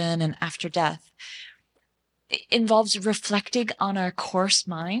conception and after death involves reflecting on our coarse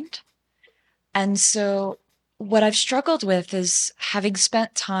mind. And so what I've struggled with is having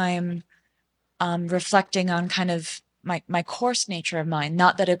spent time reflecting on kind of my coarse nature of mind,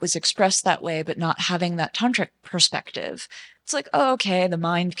 not that it was expressed that way, but not having that tantric perspective. It's like, oh, okay, the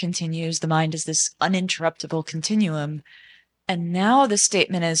mind continues. The mind is this uninterruptible continuum. And now the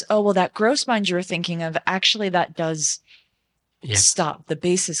statement is, oh, well, that gross mind you were thinking of, actually that does stop. The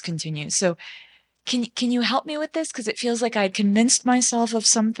basis continues. So can you help me with this? Because it feels like I'd convinced myself of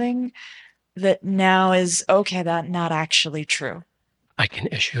something that now is, okay, that not actually true. I can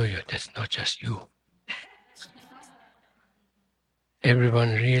assure you that's not just you.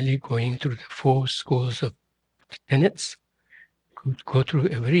 Everyone really going through the four schools of tenets could go through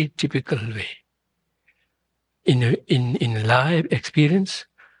a very typical way. In live experience,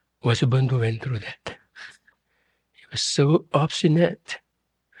 Vasubandhu went through that. He was so obstinate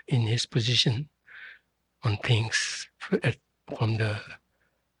in his position on things from the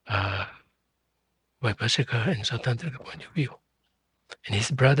Vaibhashika and Sautantrika point of view. And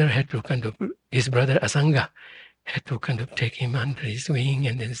his brother Asanga had to kind of take him under his wing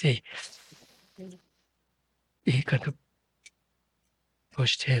and then say, he kind of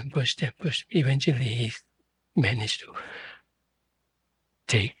pushed him. Eventually he managed to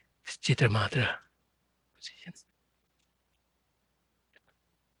take Chittamatra position.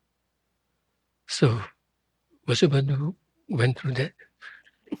 So Vasubandhu went through that.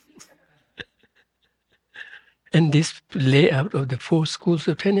 And this layout of the four schools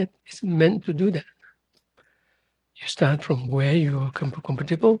of tenet is meant to do that. You start from where you are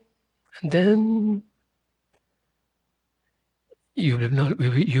comfortable, and then you will not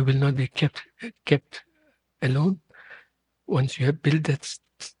be kept alone. Once you have built that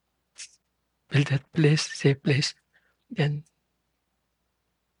place, safe place, then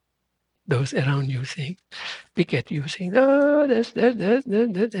those around you pick at you, saying, "Oh, that's that,"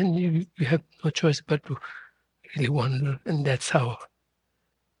 and you have no choice but to really wonder, and that's how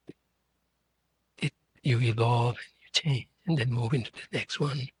you evolve and you change, and then move into the next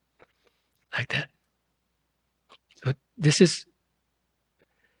one, like that. So this is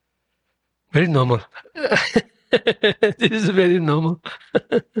very normal. This is very normal.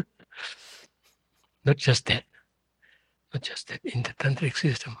 Not just that. Not just that in the tantric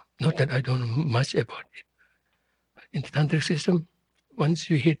system, not that I don't know much about it. But in the tantric system, once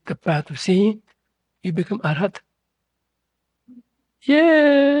you hit the path of seeing, you become arhat.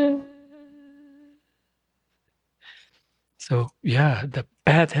 Yeah. So yeah, the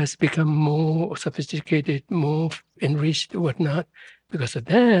path has become more sophisticated, more enriched, whatnot. Because of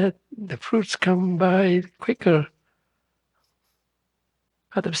that, the fruits come by quicker.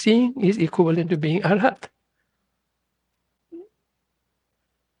 Path of seeing is equivalent to being arhat.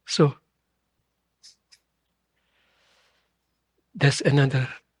 So that's another.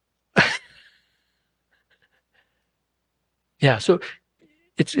 Yeah. So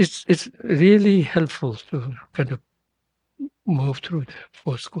it's really helpful to kind of move through the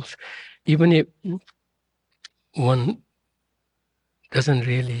four schools, even if one doesn't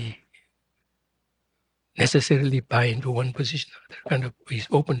really necessarily buy into one position or other, kind of is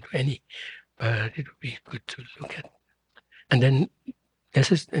open to any, but it would be good to look at. And then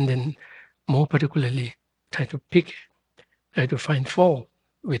and then more particularly try to find fault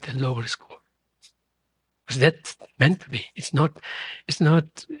with the lower school. Because that's meant to be. It's not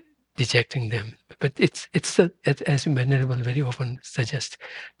dejecting them, but as Venerable very often suggests,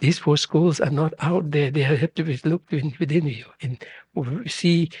 these four schools are not out there. They have to be looked within you and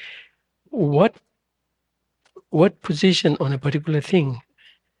see what position on a particular thing.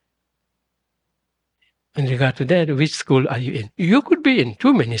 In regard to that, which school are you in? You could be in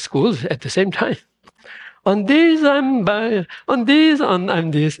too many schools at the same time. On this I'm this.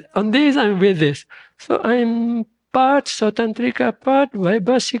 On this I'm with this. So I'm part Sotantrika, part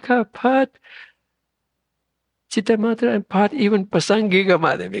Vaibhashika, part Chittamatra, and part even Pasangika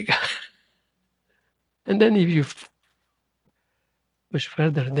Madhavika. And then if you push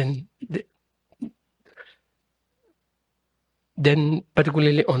further, then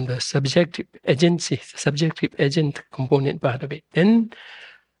particularly on the subjective agent component part of it, then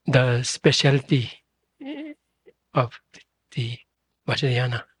the specialty of the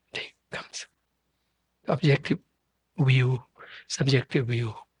Vajrayana comes. Objective view, subjective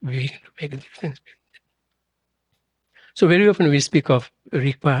view, we make a difference. So very often we speak of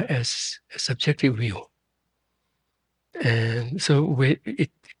Rigpa as a subjective view. And so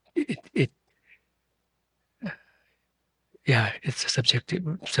it's a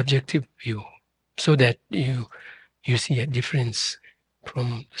subjective view, so that you see a difference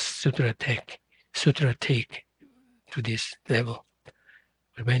from sutra take to this level.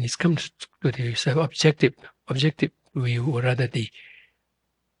 But when it comes to the objective view, or rather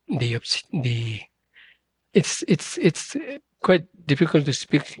it's quite difficult to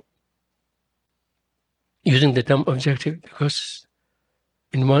speak using the term objective, because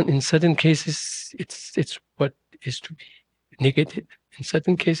in certain cases it's what is to be negated. In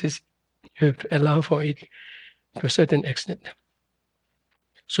certain cases, you have to allow for it to a certain extent.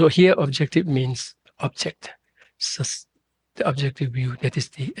 So here, objective means object. So the objective view, that is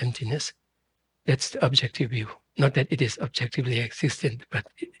the emptiness. That's the objective view. Not that it is objectively existent, but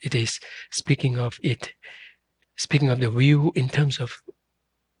it is speaking of it, speaking of the view in terms of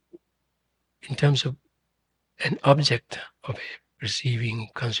an object of a perceiving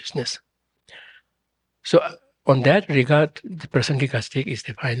consciousness. So on that regard, the Prasangika state is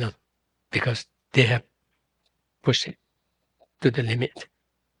the final, because they have pushed it to the limit.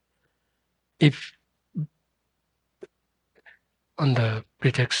 If on the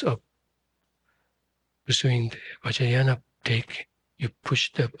pretext of pursuing the Vajrayana take, you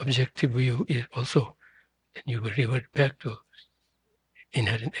push the objective view also, then you will revert back to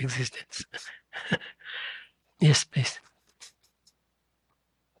inherent existence. Yes, please.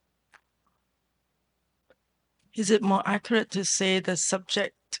 Is it more accurate to say the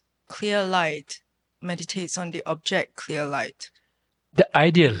subject clear light meditates on the object clear light? The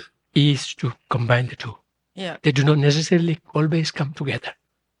ideal is to combine the two. Yeah. They do not necessarily always come together.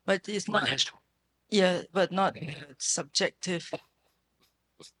 But it's One not. has to. Yeah, but not subjective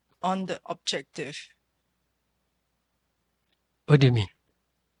on the objective. What do you mean?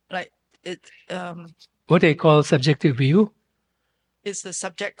 Like it. What they call subjective view? Is the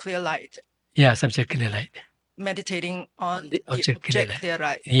subject clear light. Yeah, subject clear light. Meditating on the object clear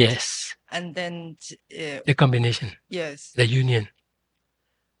light. Yes. And then the combination. Yes. The union.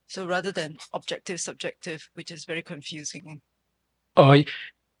 So rather than objective, subjective, which is very confusing. Oh,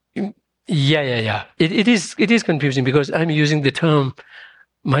 yeah. It is confusing, because I'm using the term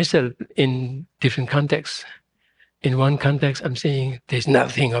myself in different contexts. In one context, I'm saying there's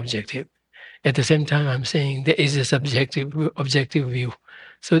nothing objective. At the same time, I'm saying there is a objective view.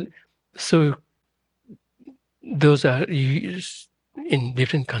 So those are used in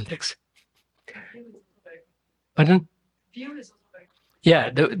different contexts. Pardon? Yeah,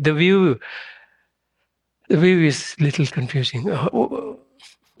 the view is little confusing.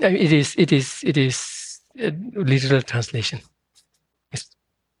 It is a literal translation.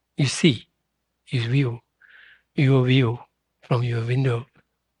 You see, you view, your view from your window.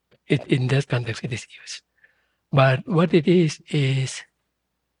 In that context, it is used. But what it is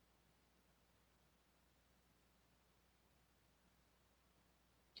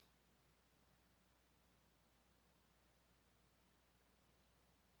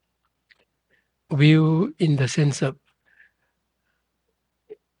view in the sense of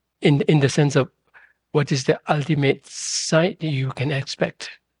what is the ultimate sight you can expect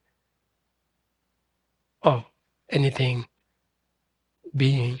of anything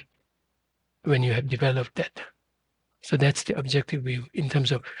being when you have developed that. So that's the objective view in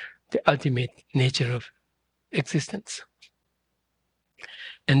terms of the ultimate nature of existence.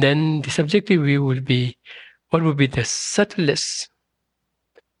 And then the subjective view will be what would be the subtlest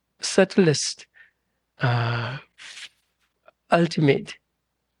ultimate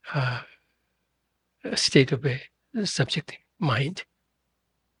state of a subjective mind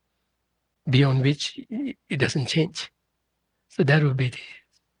beyond which it doesn't change. So that would be the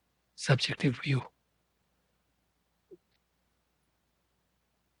subjective view.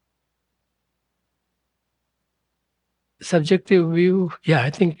 Subjective view, yeah,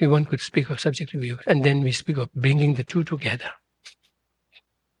 I think one could speak of subjective view, and then we speak of bringing the two together.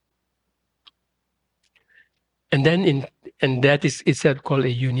 And then and that is itself called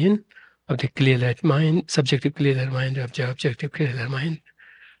a union of the clear light mind, subjective clear light mind, objective clear light mind.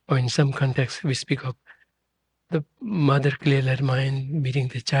 Or in some contexts, we speak of the mother clear light mind meeting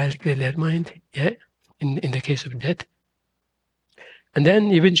the child clear light mind, yeah, in the case of death. And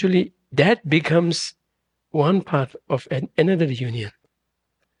then eventually that becomes one part of another union.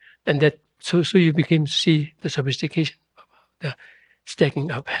 And that so you became to see the sophistication of how the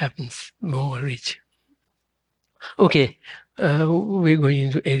stacking up happens more rich. Okay, we're going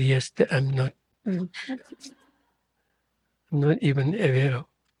into areas that I'm not even aware of.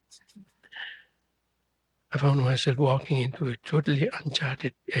 I found myself walking into a totally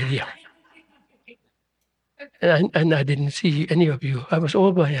uncharted area. And I didn't see any of you. I was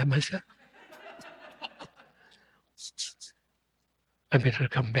all by myself. I better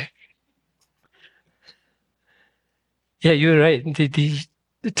come back. Yeah, you're right. The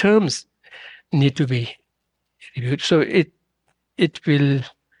terms need to be reviewed. So it will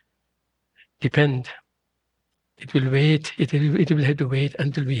depend. It will wait. It will have to wait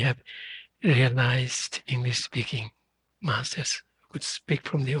until we have realized English-speaking masters who could speak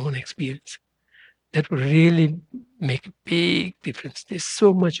from their own experience. That will really make a big difference. There's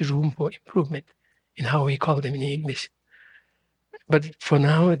so much room for improvement in how we call them in English. But for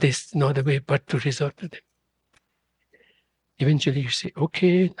now, there's no other way but to resort to them. Eventually you say,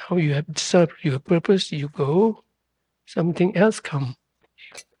 okay, now you have served your purpose, you go, something else come.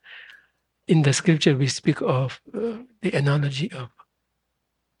 In the scripture, we speak of the analogy of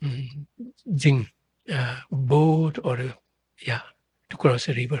jing, boat or, to cross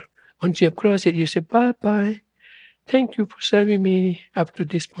a river. Once you have crossed it, you say, bye-bye. Thank you for serving me up to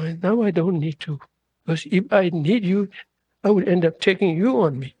this point. Now I don't need to. Because if I need you, I would end up taking you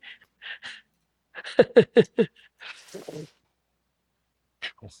on me.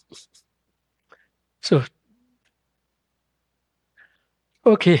 So,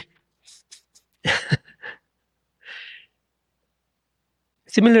 okay.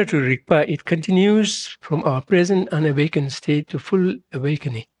 Similar to Rigpa, it continues from our present unawakened state to full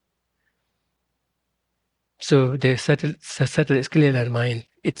awakening. So the subtle clear mind,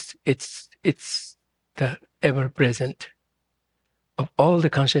 it's the ever present of all the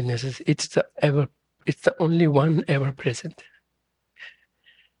consciousnesses. It's the only one ever present,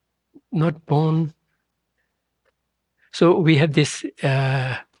 not born. So we have this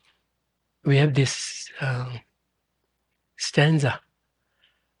stanza,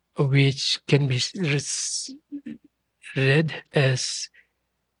 which can be read as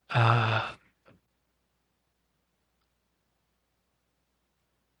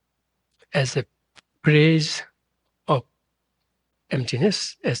a praise of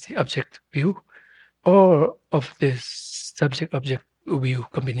emptiness as the object view, or of the subject-object view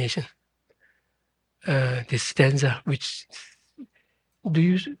combination. This stanza, which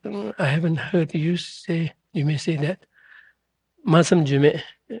I haven't heard you say, you may say that. Masam jume,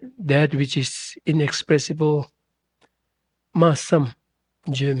 that which is inexpressible. Masam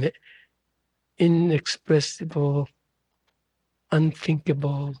jume, inexpressible,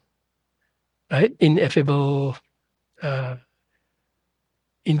 unthinkable, right? Ineffable,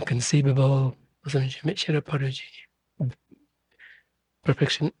 inconceivable. Masam jume, Sharaparuji.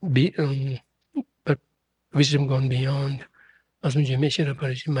 perfection, wisdom gone beyond.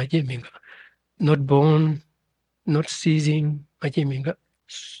 Not born, not ceasing.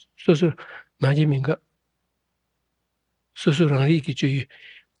 So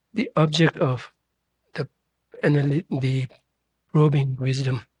the object of the probing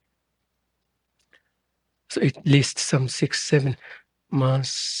wisdom. So it lists some 6, 7.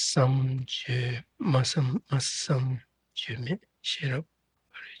 Masam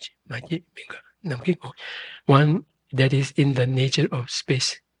one that is in the nature of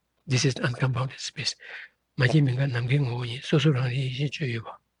space. This is uncompounded space.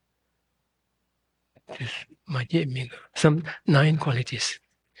 Some 9 qualities.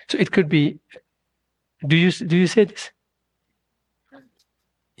 So it could be. Do you say this?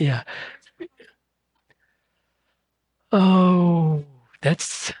 Yeah. Oh,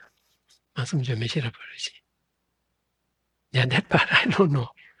 that's yeah, that part I don't know.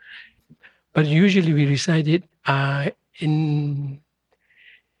 But usually we recite it in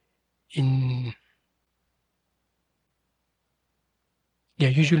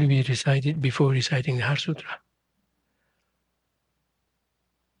usually we recite it before reciting the Heart Sutra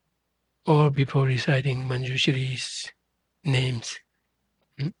or before reciting Manjushri's names,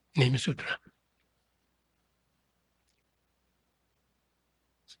 name sutra.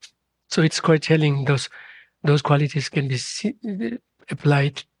 So it's quite telling those qualities can be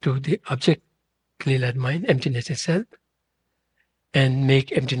applied to the object, clear mind, emptiness itself, and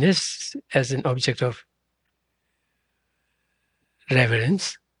make emptiness as an object of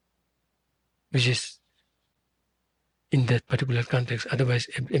reverence, which is in that particular context. Otherwise,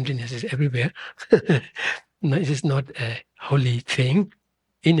 emptiness is everywhere. No, it is not a holy thing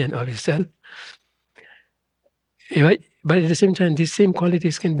in and of itself. But at the same time, these same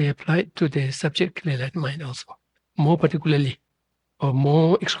qualities can be applied to the subject clear mind also, more particularly or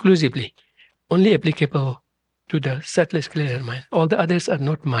more exclusively, only applicable to the subtlest clear mind. All the others are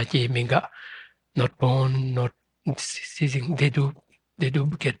not maji minga, not born, not ceasing. They do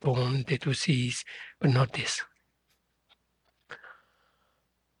get born, they do cease, but not this.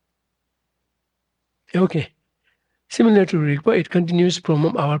 Okay. Similar to Rigpa, it continues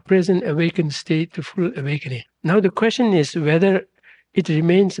from our present awakened state to full awakening. Now the question is whether it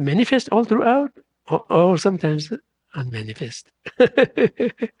remains manifest all throughout or sometimes unmanifest.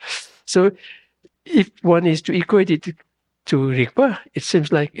 So if one is to equate it to Rigpa, it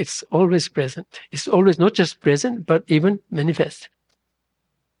seems like it's always present. It's always not just present, but even manifest.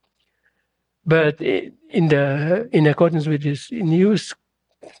 But in accordance with this new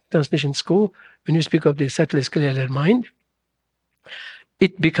transmission school, when you speak of the subtlest clear mind,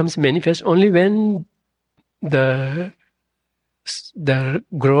 it becomes manifest only when the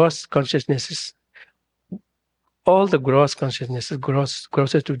gross consciousnesses, all the gross consciousnesses,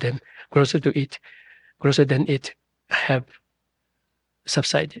 grosser to them, grosser to it, grosser than it, have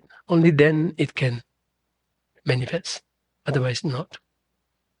subsided. Only then it can manifest. Otherwise, not.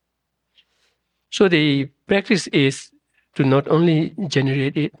 So the practice is to not only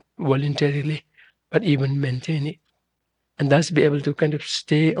generate it voluntarily, but even maintain it, and thus be able to kind of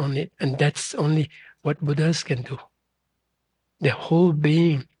stay on it. And that's only what Buddhas can do. The whole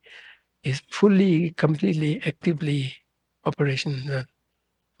being is fully, completely, actively operational,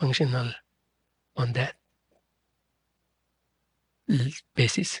 functional on that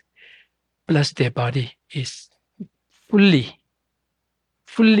basis. Plus their body is fully,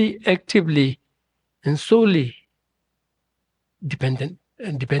 actively, and solely dependent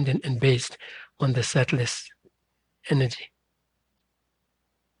and based on the subtlest energy.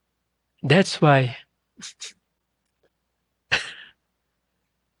 That's why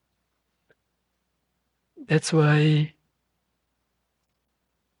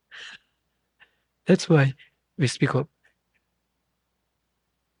we speak of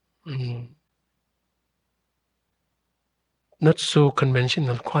not so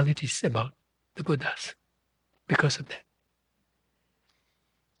conventional qualities about the Buddhas because of that.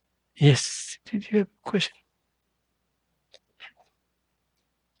 Yes, did you have a question?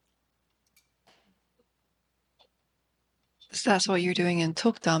 That's what you're doing in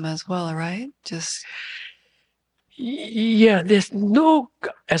Tukdam as well, right? Yeah, there's no,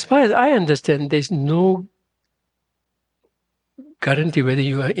 as far as I understand, there's no guarantee whether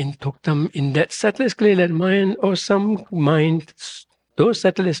you are in Tukdam in that subtlest clear mind or some mind, those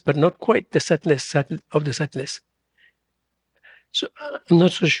subtlest, but not quite the subtlest of the subtlest. So I'm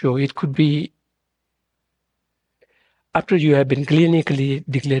not so sure. It could be after you have been clinically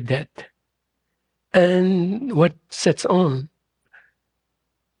declared dead. And what sets on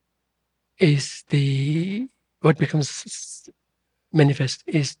is what becomes manifest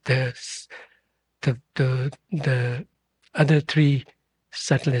is the other three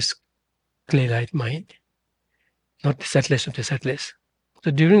subtlest clay light mind, not the subtlest of the subtlest.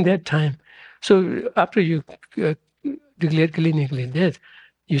 So during that time, so after you declare clinically dead,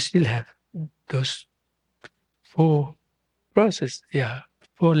 you still have those four process,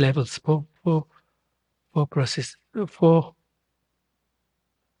 four levels, four process, four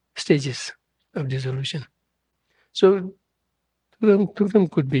stages of dissolution. So two of them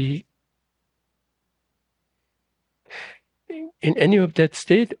could be in any of that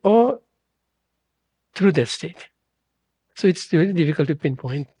state or through that state. So it's very difficult to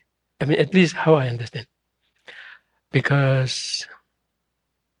pinpoint. I mean, at least how I understand, because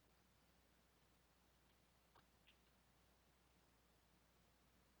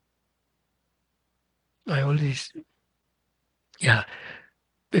I always,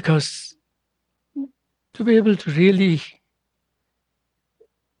 because to be able to really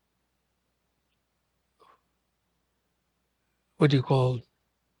what do you call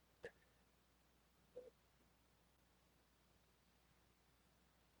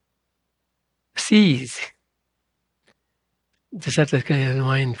seize the subtle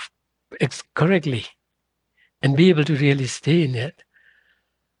mind correctly and be able to really stay in it,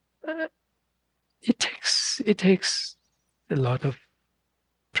 it takes a lot of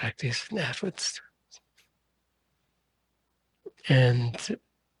practice and efforts, and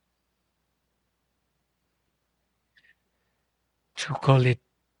to call it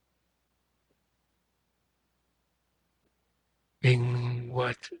being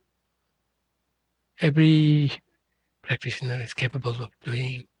what every practitioner is capable of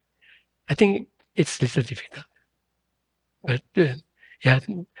doing, I think it's a little difficult. But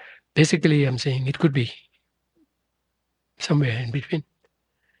basically I'm saying it could be somewhere in between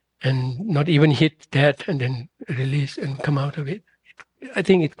and not even hit that and then release and come out of it. I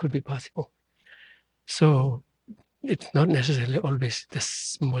think it could be possible. So it's not necessarily always the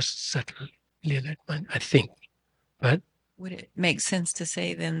most subtle clear mind, I think. But would it make sense to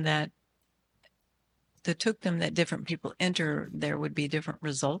say then that the tukdam that different people enter, there would be different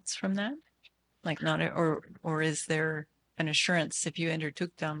results from that? Like not, or is there an assurance if you enter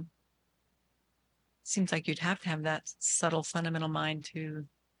tukdam? Seems like you'd have to have that subtle fundamental mind to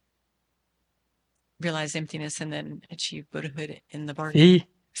realize emptiness and then achieve Buddhahood in the bargain.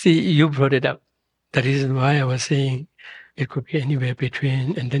 See, you brought it up. The reason why I was saying it could be anywhere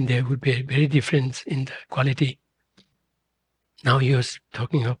between, and then there would be a very difference in the quality. Now you're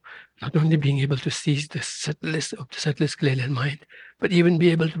talking of not only being able to seize the subtlest of the subtlest clear mind, but even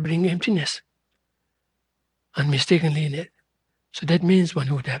be able to bring emptiness unmistakably in it. So that means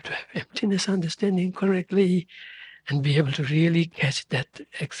one would have to have emptiness understanding correctly and be able to really catch that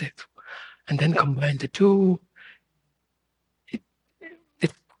exact, and then combine the two.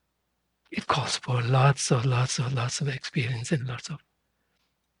 It calls for lots of experience and lots of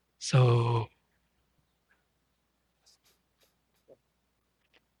so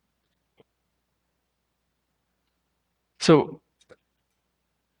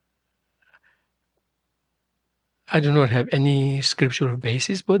I do not have any scriptural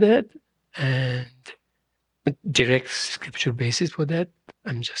basis for that and direct scriptural basis for that.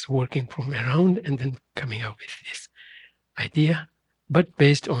 I'm just working from around and then coming up with this idea, but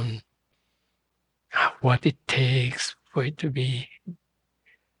based on what it takes for it to be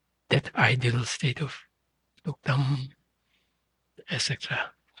that ideal state of tukdam,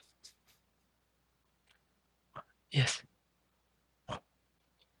 etc. Yes.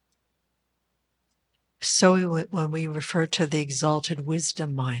 So when we refer to the exalted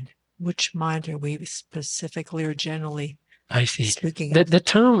wisdom mind, which mind are we specifically or generally speaking of? The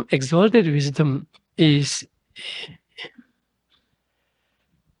term exalted wisdom is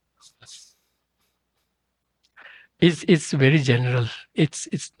it's very general.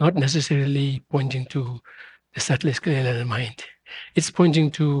 It's not necessarily pointing to the subtlest clear mind. It's pointing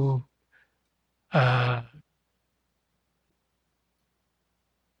to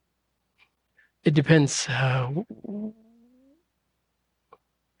it depends.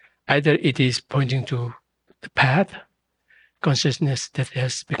 Either it is pointing to the path, consciousness that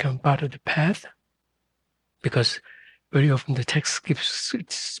has become part of the path, because very often the text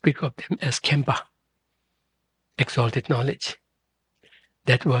speak of them as kempa, exalted knowledge.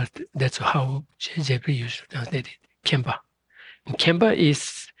 That's how J.P. used to translate it, kempa. And kempa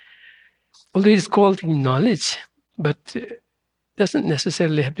is, although it's called knowledge, but doesn't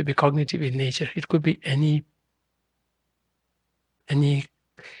necessarily have to be cognitive in nature. It could be any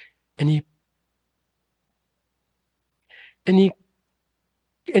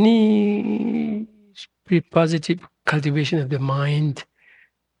positive cultivation of the mind,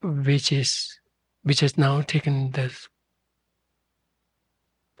 which has now taken the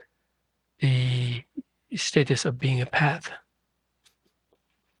status of being a path.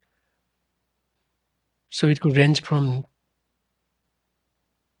 So it could range from,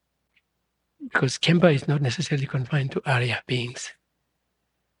 because Kempa is not necessarily confined to Arya beings,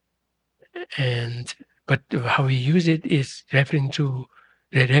 but how we use it is referring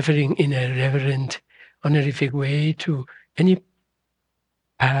in a reverent, honorific way to any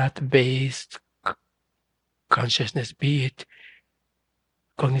path-based consciousness, be it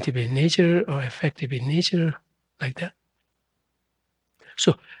cognitive in nature or affective in nature, like that.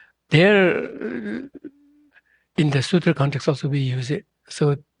 So there, in the sutra context also we use it.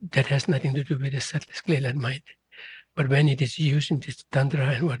 So that has nothing to do with the subtlest clear mind. But when it is used in this tantra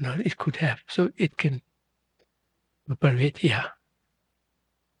and whatnot, it could have. So it can pervade, yeah.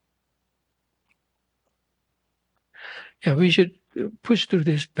 Yeah, we should push through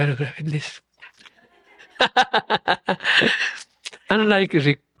this paragraph at least. Unlike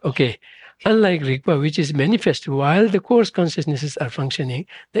Rigpa, which is manifest while the coarse consciousnesses are functioning,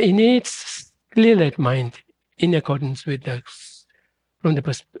 the innate clear light mind, in accordance with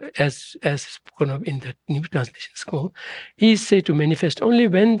as spoken of in the New Translation School, is said to manifest only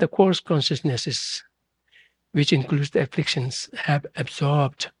when the coarse consciousnesses, which includes the afflictions, have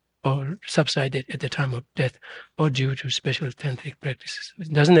absorbed or subsided at the time of death or due to special tantric practices.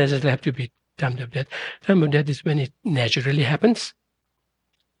 It doesn't necessarily have to be time of death. Time of death is when it naturally happens,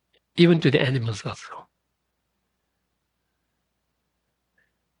 even to the animals also.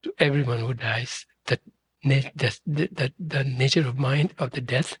 To everyone who dies, the nature of mind of the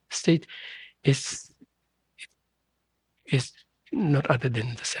death state is not other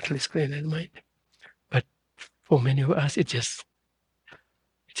than the subtlest clear mind. But for many of us, it just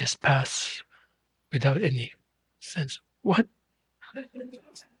passes without any sense. What?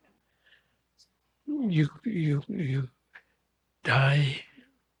 You die,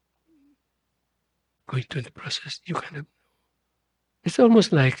 going through the process, you kind of, it's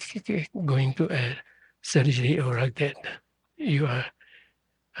almost like going to a surgery or like that. You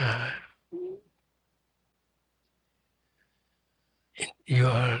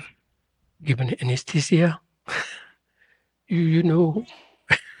are given anesthesia. you know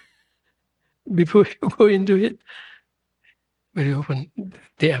before you go into it. Very often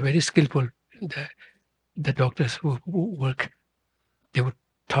they are very skillful. The doctors who work, they would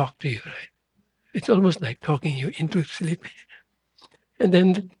talk to you, right? It's almost like talking you into sleep. And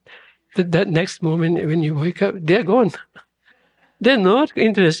then that next moment when you wake up, they're gone. They're not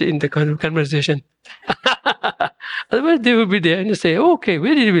interested in the conversation. Otherwise, they will be there and say, okay,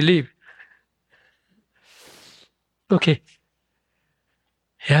 where did we leave? Okay.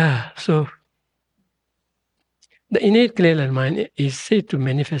 Yeah, so the innate clear mind is said to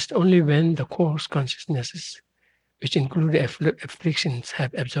manifest only when the coarse consciousnesses, which include afflictions,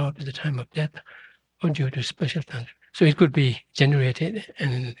 have absorbed at the time of death or due to special time. So it could be generated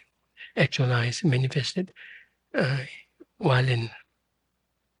and actualized, manifested while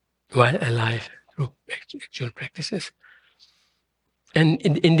alive through actual practices. And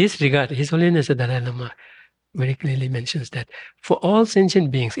in this regard, His Holiness the Dalai Lama very clearly mentions that for all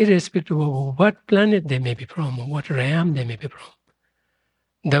sentient beings, irrespective of what planet they may be from or what realm they may be from,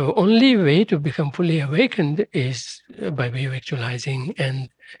 the only way to become fully awakened is by way of actualizing and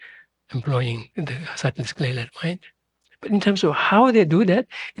employing the subtlest clear mind. But in terms of how they do that,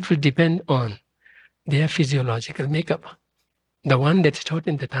 it will depend on their physiological makeup. The one that's taught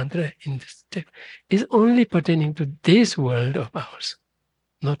in the Tantra in this text is only pertaining to this world of ours,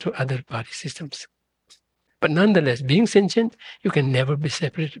 not to other body systems. But nonetheless, being sentient, you can never be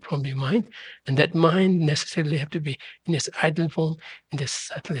separated from your mind, and that mind necessarily have to be in its ideal form, in the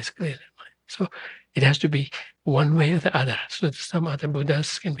subtlest clear mind. So it has to be one way or the other. So some other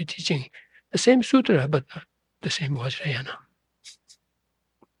Buddhas can be teaching the same sutra, but not the same Vajrayana.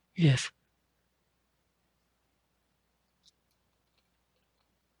 Yes.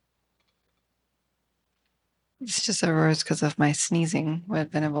 This just arose because of my sneezing, where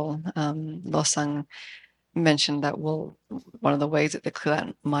Venerable Losang mentioned that, well, one of the ways that the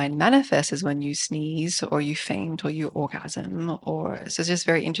clear mind manifests is when you sneeze or you faint or you orgasm, so it's just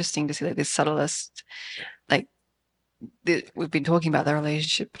very interesting to see that this subtlest, we've been talking about the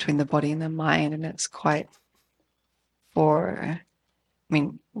relationship between the body and the mind, and it's quite why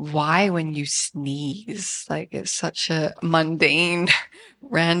when you sneeze, it's such a mundane,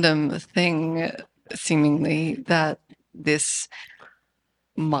 random thing, seemingly, that this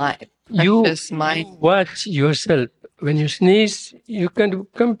mind, you watch yourself when you sneeze, you can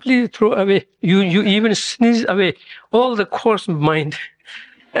completely throw away. You even sneeze away all the coarse mind.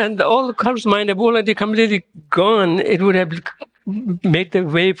 And all the coarse mind have already completely gone. It would have made the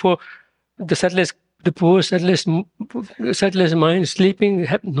way for the subtlest, the poor, subtlest mind sleeping,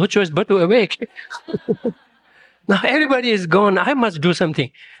 have no choice but to awake. Now everybody is gone. I must do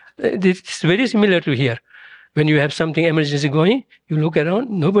something. It's very similar to here. When you have something emergency going, you look around,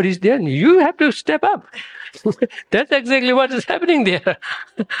 nobody's there. You have to step up. That's exactly what is happening there.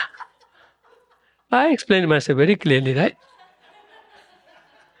 I explained myself very clearly, right?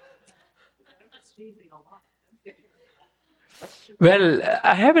 Well,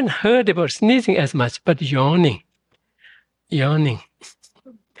 I haven't heard about sneezing as much, but yawning.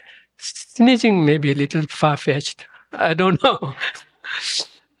 Sneezing may be a little far-fetched. I don't know.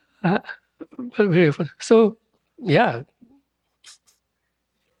 But very fun. So, yeah.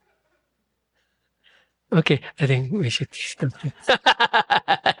 Okay, I think we should stop.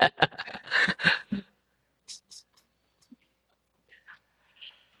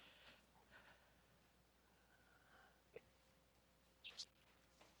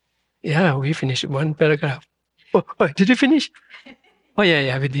 Yeah, we finished one paragraph. Oh, did you finish? Oh,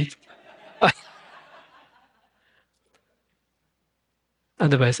 yeah, we did.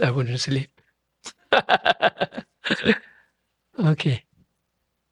 Otherwise, I wouldn't sleep. Okay.